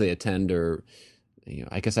college they attend, or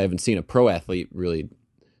I guess I haven't seen a pro athlete really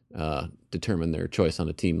determine their choice on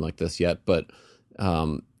a team like this yet, but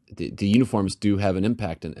the uniforms do have an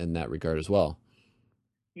impact in that regard as well.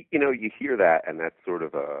 You hear that, and that's sort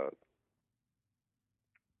of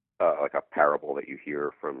like a parable that you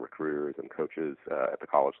hear from recruiters and coaches at the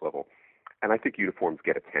college level. And I think uniforms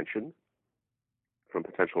get attention from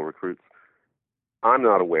potential recruits. I'm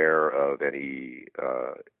not aware of any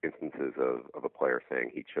instances of a player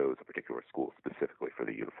saying he chose a particular school specifically for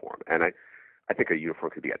the uniform. And I think a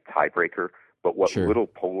uniform could be a tiebreaker, but what Sure. little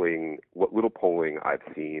polling I've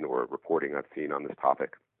seen, or reporting I've seen on this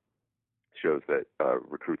topic, shows that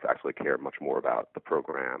recruits actually care much more about the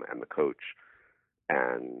program and the coach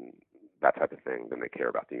and that type of thing than they care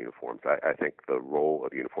about the uniforms. I think the role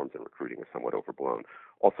of uniforms in recruiting is somewhat overblown.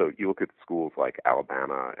 Also, you look at schools like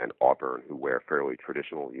Alabama and Auburn, who wear fairly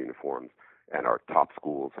traditional uniforms and are top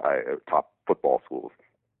football schools.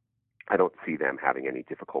 I don't see them having any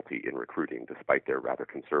difficulty in recruiting despite their rather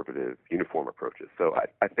conservative uniform approaches. So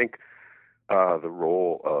I think the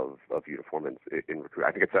role of uniform in recruiting,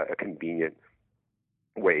 I think it's a convenient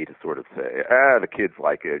way to sort of say, the kids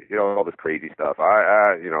like it, all this crazy stuff.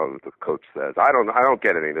 The coach says, I don't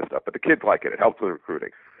get any of this stuff, but the kids like it. It helps with recruiting.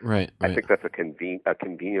 Right. I think that's a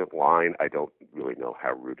convenient line. I don't really know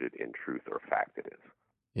how rooted in truth or fact it is.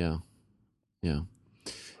 Yeah.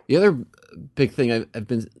 The other big thing I've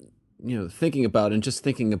been, thinking about, and just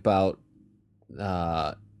thinking about,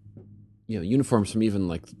 uniforms from even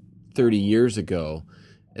like 30 years ago,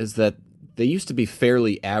 is that they used to be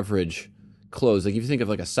fairly average clothes. Like if you think of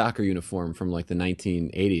like a soccer uniform from like the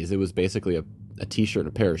 1980s, it was basically a t-shirt and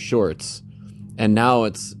a pair of shorts. And now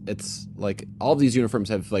it's like all of these uniforms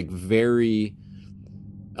have like very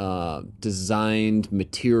designed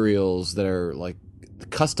materials that are like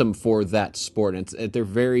custom for that sport. And they're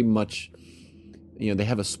very much, they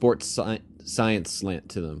have a sports science slant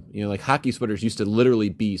to them. Like hockey sweaters used to literally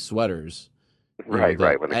be sweaters. Right,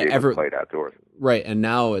 when the game was played outdoors. Right, and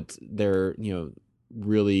now they're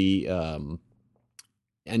really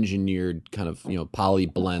engineered kind of poly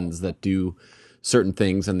blends that do certain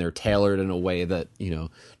things, and they're tailored in a way that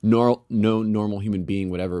no normal human being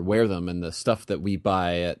would ever wear them. And the stuff that we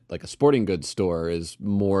buy at like a sporting goods store is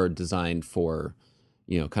more designed for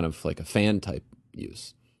kind of like a fan type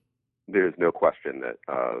use. There's no question that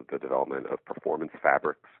the development of performance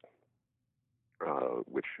fabrics,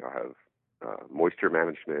 which have moisture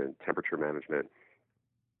management, temperature management,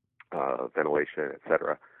 ventilation,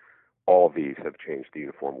 etc., all of these have changed the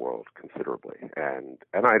uniform world considerably. And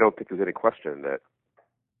I don't think there's any question that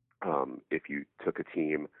if you took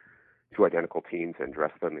two identical teams and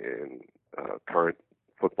dressed them in current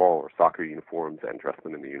football or soccer uniforms, and dressed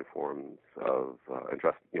them in the uniforms of and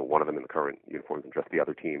dressed one of them in the current uniforms and dressed the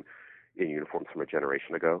other team in uniforms from a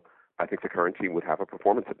generation ago, I think the current team would have a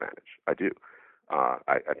performance advantage. I do.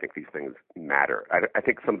 I think these things matter. I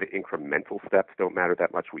think some of the incremental steps don't matter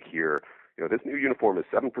that much. We hear, this new uniform is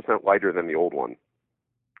 7% lighter than the old one,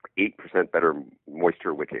 8% better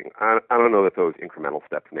moisture wicking. I don't know that those incremental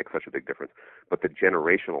steps make such a big difference, but the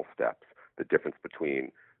generational steps, the difference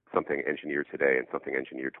between something engineered today and something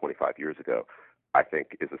engineered 25 years ago, I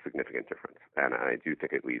think, is a significant difference. And I do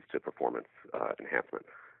think it leads to performance enhancement.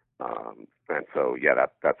 And so, yeah,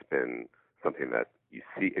 that's been something that you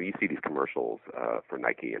see. And you see these commercials for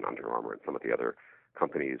Nike and Under Armour and some of the other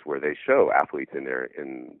companies where they show athletes in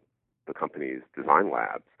the company's design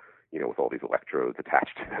labs, with all these electrodes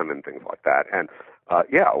attached to them and things like that. And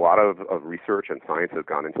a lot of research and science has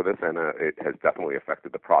gone into this, and it has definitely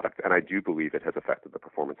affected the product. And I do believe it has affected the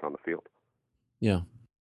performance on the field. Yeah.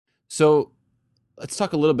 So let's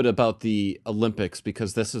talk a little bit about the Olympics,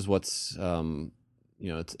 because this is what's,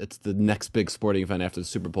 it's the next big sporting event after the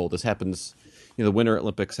Super Bowl. This happens, the Winter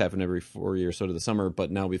Olympics happen every 4 years, so do the summer, but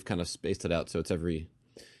now we've kind of spaced it out, so it's every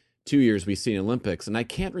 2 years we see an Olympics. And I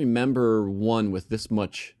can't remember one with this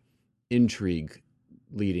much intrigue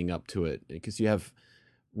leading up to it, because you have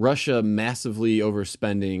Russia massively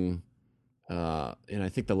overspending, and I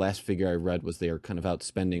think the last figure I read was they are kind of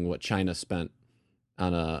outspending what China spent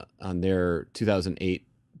on their 2008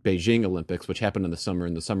 Beijing Olympics, which happened in the summer,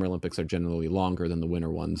 and the Summer Olympics are generally longer than the winter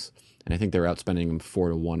ones, and I think they're outspending them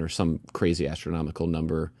 4-1 or some crazy astronomical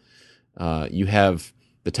number. You have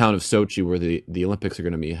the town of Sochi, where the Olympics are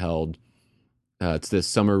going to be held. It's this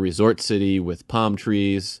summer resort city with palm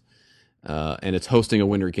trees, and it's hosting a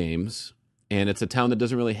Winter Games, and it's a town that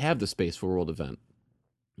doesn't really have the space for a world event.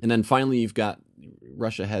 And then finally, you've got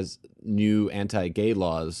Russia has new anti-gay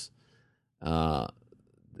laws,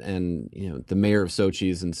 and the mayor of Sochi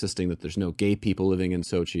is insisting that there's no gay people living in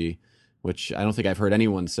Sochi, which I don't think I've heard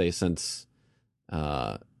anyone say since.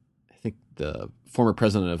 I think the former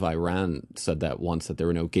president of Iran said that once, that there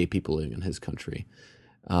were no gay people living in his country.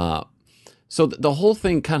 So the whole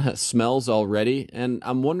thing kind of smells already, and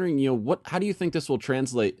I'm wondering, how do you think this will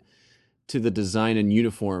translate to the design and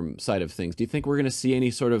uniform side of things? Do you think we're going to see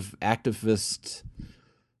any sort of activist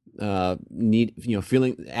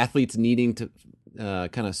feeling athletes needing to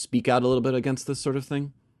kind of speak out a little bit against this sort of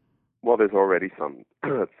thing? Well, there's already some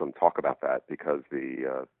talk about that, because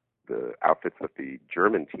the outfits that the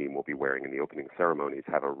German team will be wearing in the opening ceremonies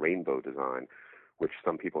have a rainbow design, which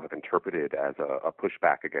some people have interpreted as a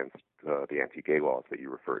pushback against the anti-gay laws that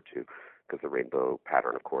you referred to, because the rainbow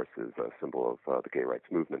pattern, of course, is a symbol of the gay rights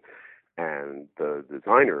movement. And the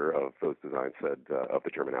designer of those designs of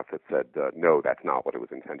the German outfit said, no, that's not what it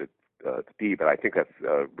was intended to be. But I think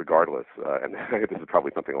that's regardless, and this is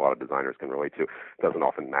probably something a lot of designers can relate to. It doesn't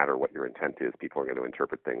often matter what your intent is. People are going to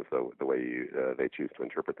interpret things the way they choose to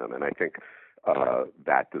interpret them. And I think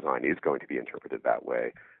that design is going to be interpreted that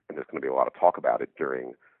way. And there's going to be a lot of talk about it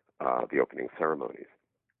during the opening ceremonies.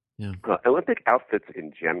 Yeah. Olympic outfits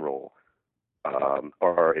in general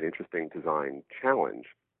are an interesting design challenge,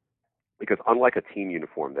 because unlike a team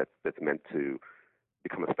uniform that's meant to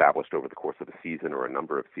become established over the course of a season or a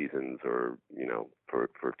number of seasons, or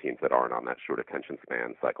for teams that aren't on that short attention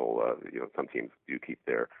span cycle, some teams do keep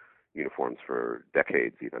their uniforms for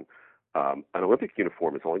decades even. An Olympic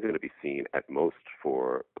uniform is only going to be seen at most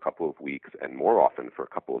for a couple of weeks, and more often for a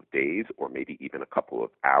couple of days, or maybe even a couple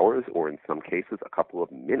of hours, or in some cases a couple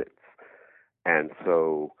of minutes. And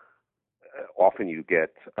so often you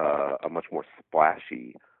get a much more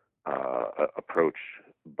splashy approach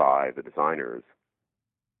by the designers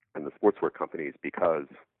and the sportswear companies, because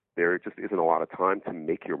there just isn't a lot of time to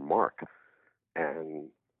make your mark. And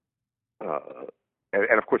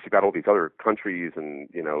of course, you've got all these other countries, and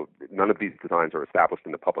none of these designs are established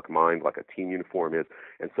in the public mind like a team uniform is.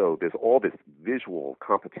 And so there's all this visual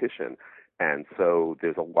competition, and so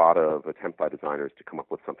there's a lot of attempt by designers to come up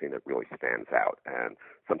with something that really stands out. And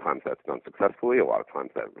sometimes that's done successfully. A lot of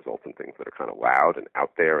times that results in things that are kind of loud and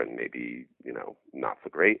out there, and maybe not so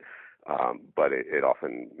great. But it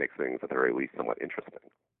often makes things at the very least somewhat interesting.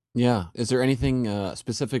 Yeah. Is there anything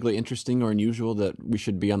specifically interesting or unusual that we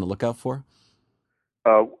should be on the lookout for?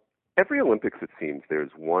 Every Olympics, it seems, there's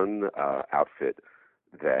one outfit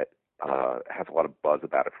that has a lot of buzz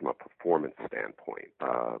about it from a performance standpoint.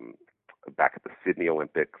 Back at the Sydney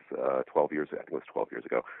Olympics, 12 years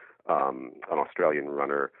ago, an Australian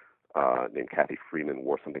runner named Kathy Freeman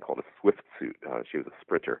wore something called a Swift suit. She was a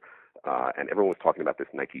sprinter. And everyone was talking about this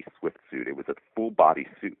Nike Swift suit. It was a full-body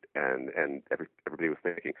suit, and everybody was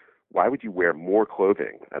thinking, why would you wear more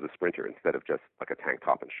clothing as a sprinter instead of just like a tank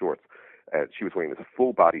top and shorts? She was wearing this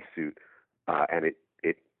full-body suit, and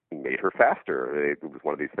it made her faster. It was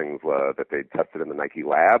one of these things that they tested in the Nike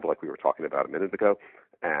lab, like we were talking about a minute ago,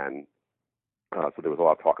 and so there was a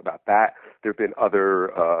lot of talk about that. There have been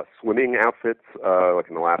other swimming outfits, like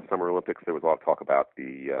in the last Summer Olympics, there was a lot of talk about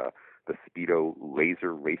the Speedo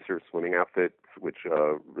Laser Racer swimming outfits, which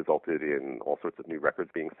resulted in all sorts of new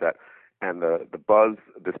records being set. And the buzz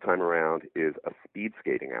this time around is a speed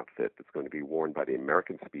skating outfit that's going to be worn by the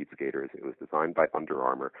American speed skaters. It was designed by Under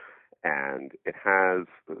Armour, and it has,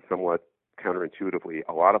 somewhat counterintuitively,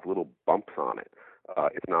 a lot of little bumps on it.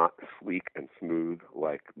 It's not sleek and smooth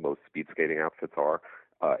like most speed skating outfits are.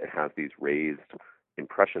 It has these raised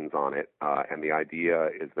impressions on it, and the idea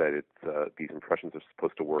is that these impressions are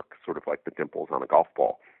supposed to work sort of like the dimples on a golf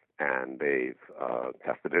ball. And they've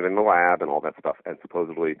tested it in the lab and all that stuff, and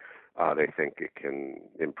supposedly they think it can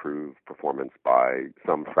improve performance by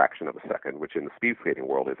some fraction of a second, which in the speed skating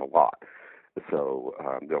world is a lot. So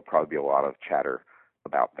there'll probably be a lot of chatter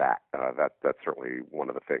about that. That's certainly one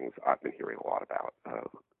of the things I've been hearing a lot about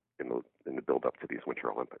in the build up to these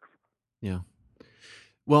Winter Olympics. Yeah.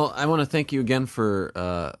 Well, I want to thank you again for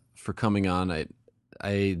coming on.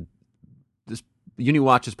 This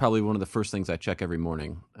UniWatch is probably one of the first things I check every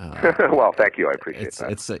morning. Well, thank you. I appreciate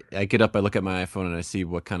that. I get up, I look at my iPhone, and I see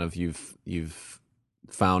what kind of you've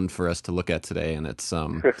found for us to look at today, and it's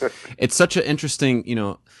it's such an interesting.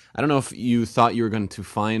 I don't know if you thought you were going to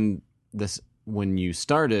find this when you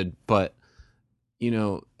started, but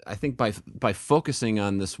I think by focusing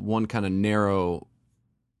on this one kind of narrow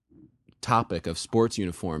topic of sports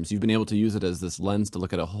uniforms, you've been able to use it as this lens to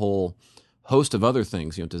look at a whole host of other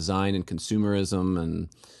things, design and consumerism and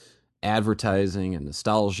advertising and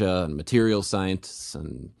nostalgia and material science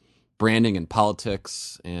and branding and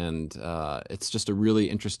politics. And it's just a really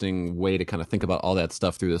interesting way to kind of think about all that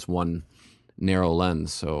stuff through this one narrow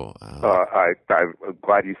lens. So I'm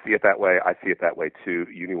glad you see it that way. I see it that way too.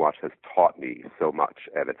 UniWatch has taught me so much,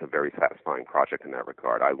 and it's a very satisfying project in that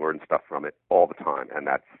regard. I learn stuff from it all the time, and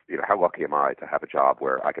that's how lucky am I to have a job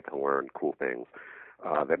where I get to learn cool things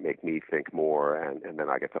that make me think more, and then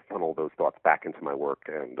I get to funnel those thoughts back into my work,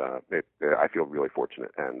 and I feel really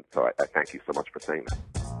fortunate, and so I thank you so much for saying that.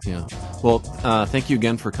 Yeah. Well, thank you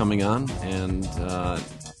again for coming on, and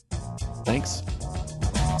thanks.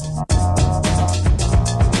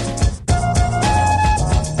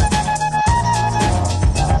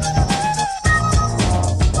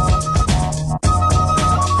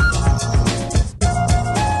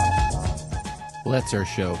 Well, that's our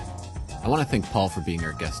show. I want to thank Paul for being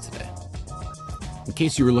our guest today. In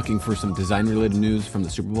case you were looking for some design-related news from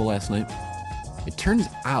the Super Bowl last night, it turns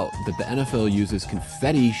out that the NFL uses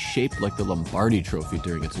confetti shaped like the Lombardi Trophy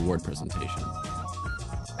during its award presentation.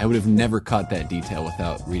 I would have never caught that detail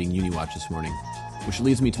without reading UniWatch this morning, which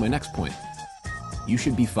leads me to my next point. You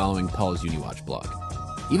should be following Paul's UniWatch blog.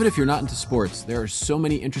 Even if you're not into sports, there are so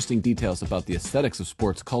many interesting details about the aesthetics of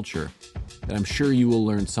sports culture that I'm sure you will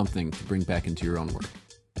learn something to bring back into your own work.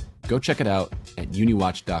 Go check it out at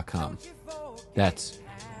uniwatch.com. That's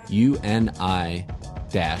UNI-WATCH.com.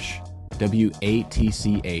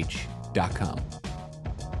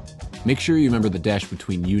 Make sure you remember the dash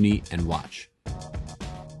between uni and watch.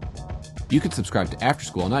 You can subscribe to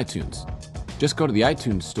Afterschool on iTunes. Just go to the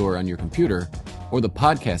iTunes store on your computer or the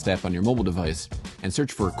podcast app on your mobile device and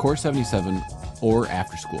search for Core 77 or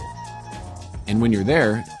Afterschool. And when you're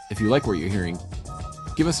there, if you like what you're hearing,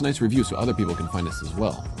 give us a nice review so other people can find us as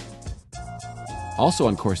well. Also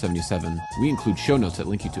on Core 77, we include show notes that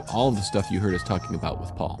link you to all of the stuff you heard us talking about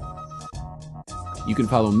with Paul. You can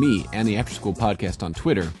follow me and the Afterschool podcast on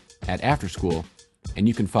Twitter at Afterschool, and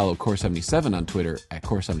you can follow Core 77 on Twitter at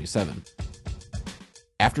Core 77.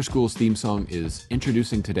 Afterschool's theme song is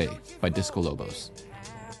Introducing Today by Disco Lobos.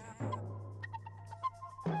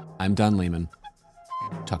 I'm Don Lehman.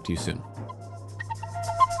 Talk to you soon.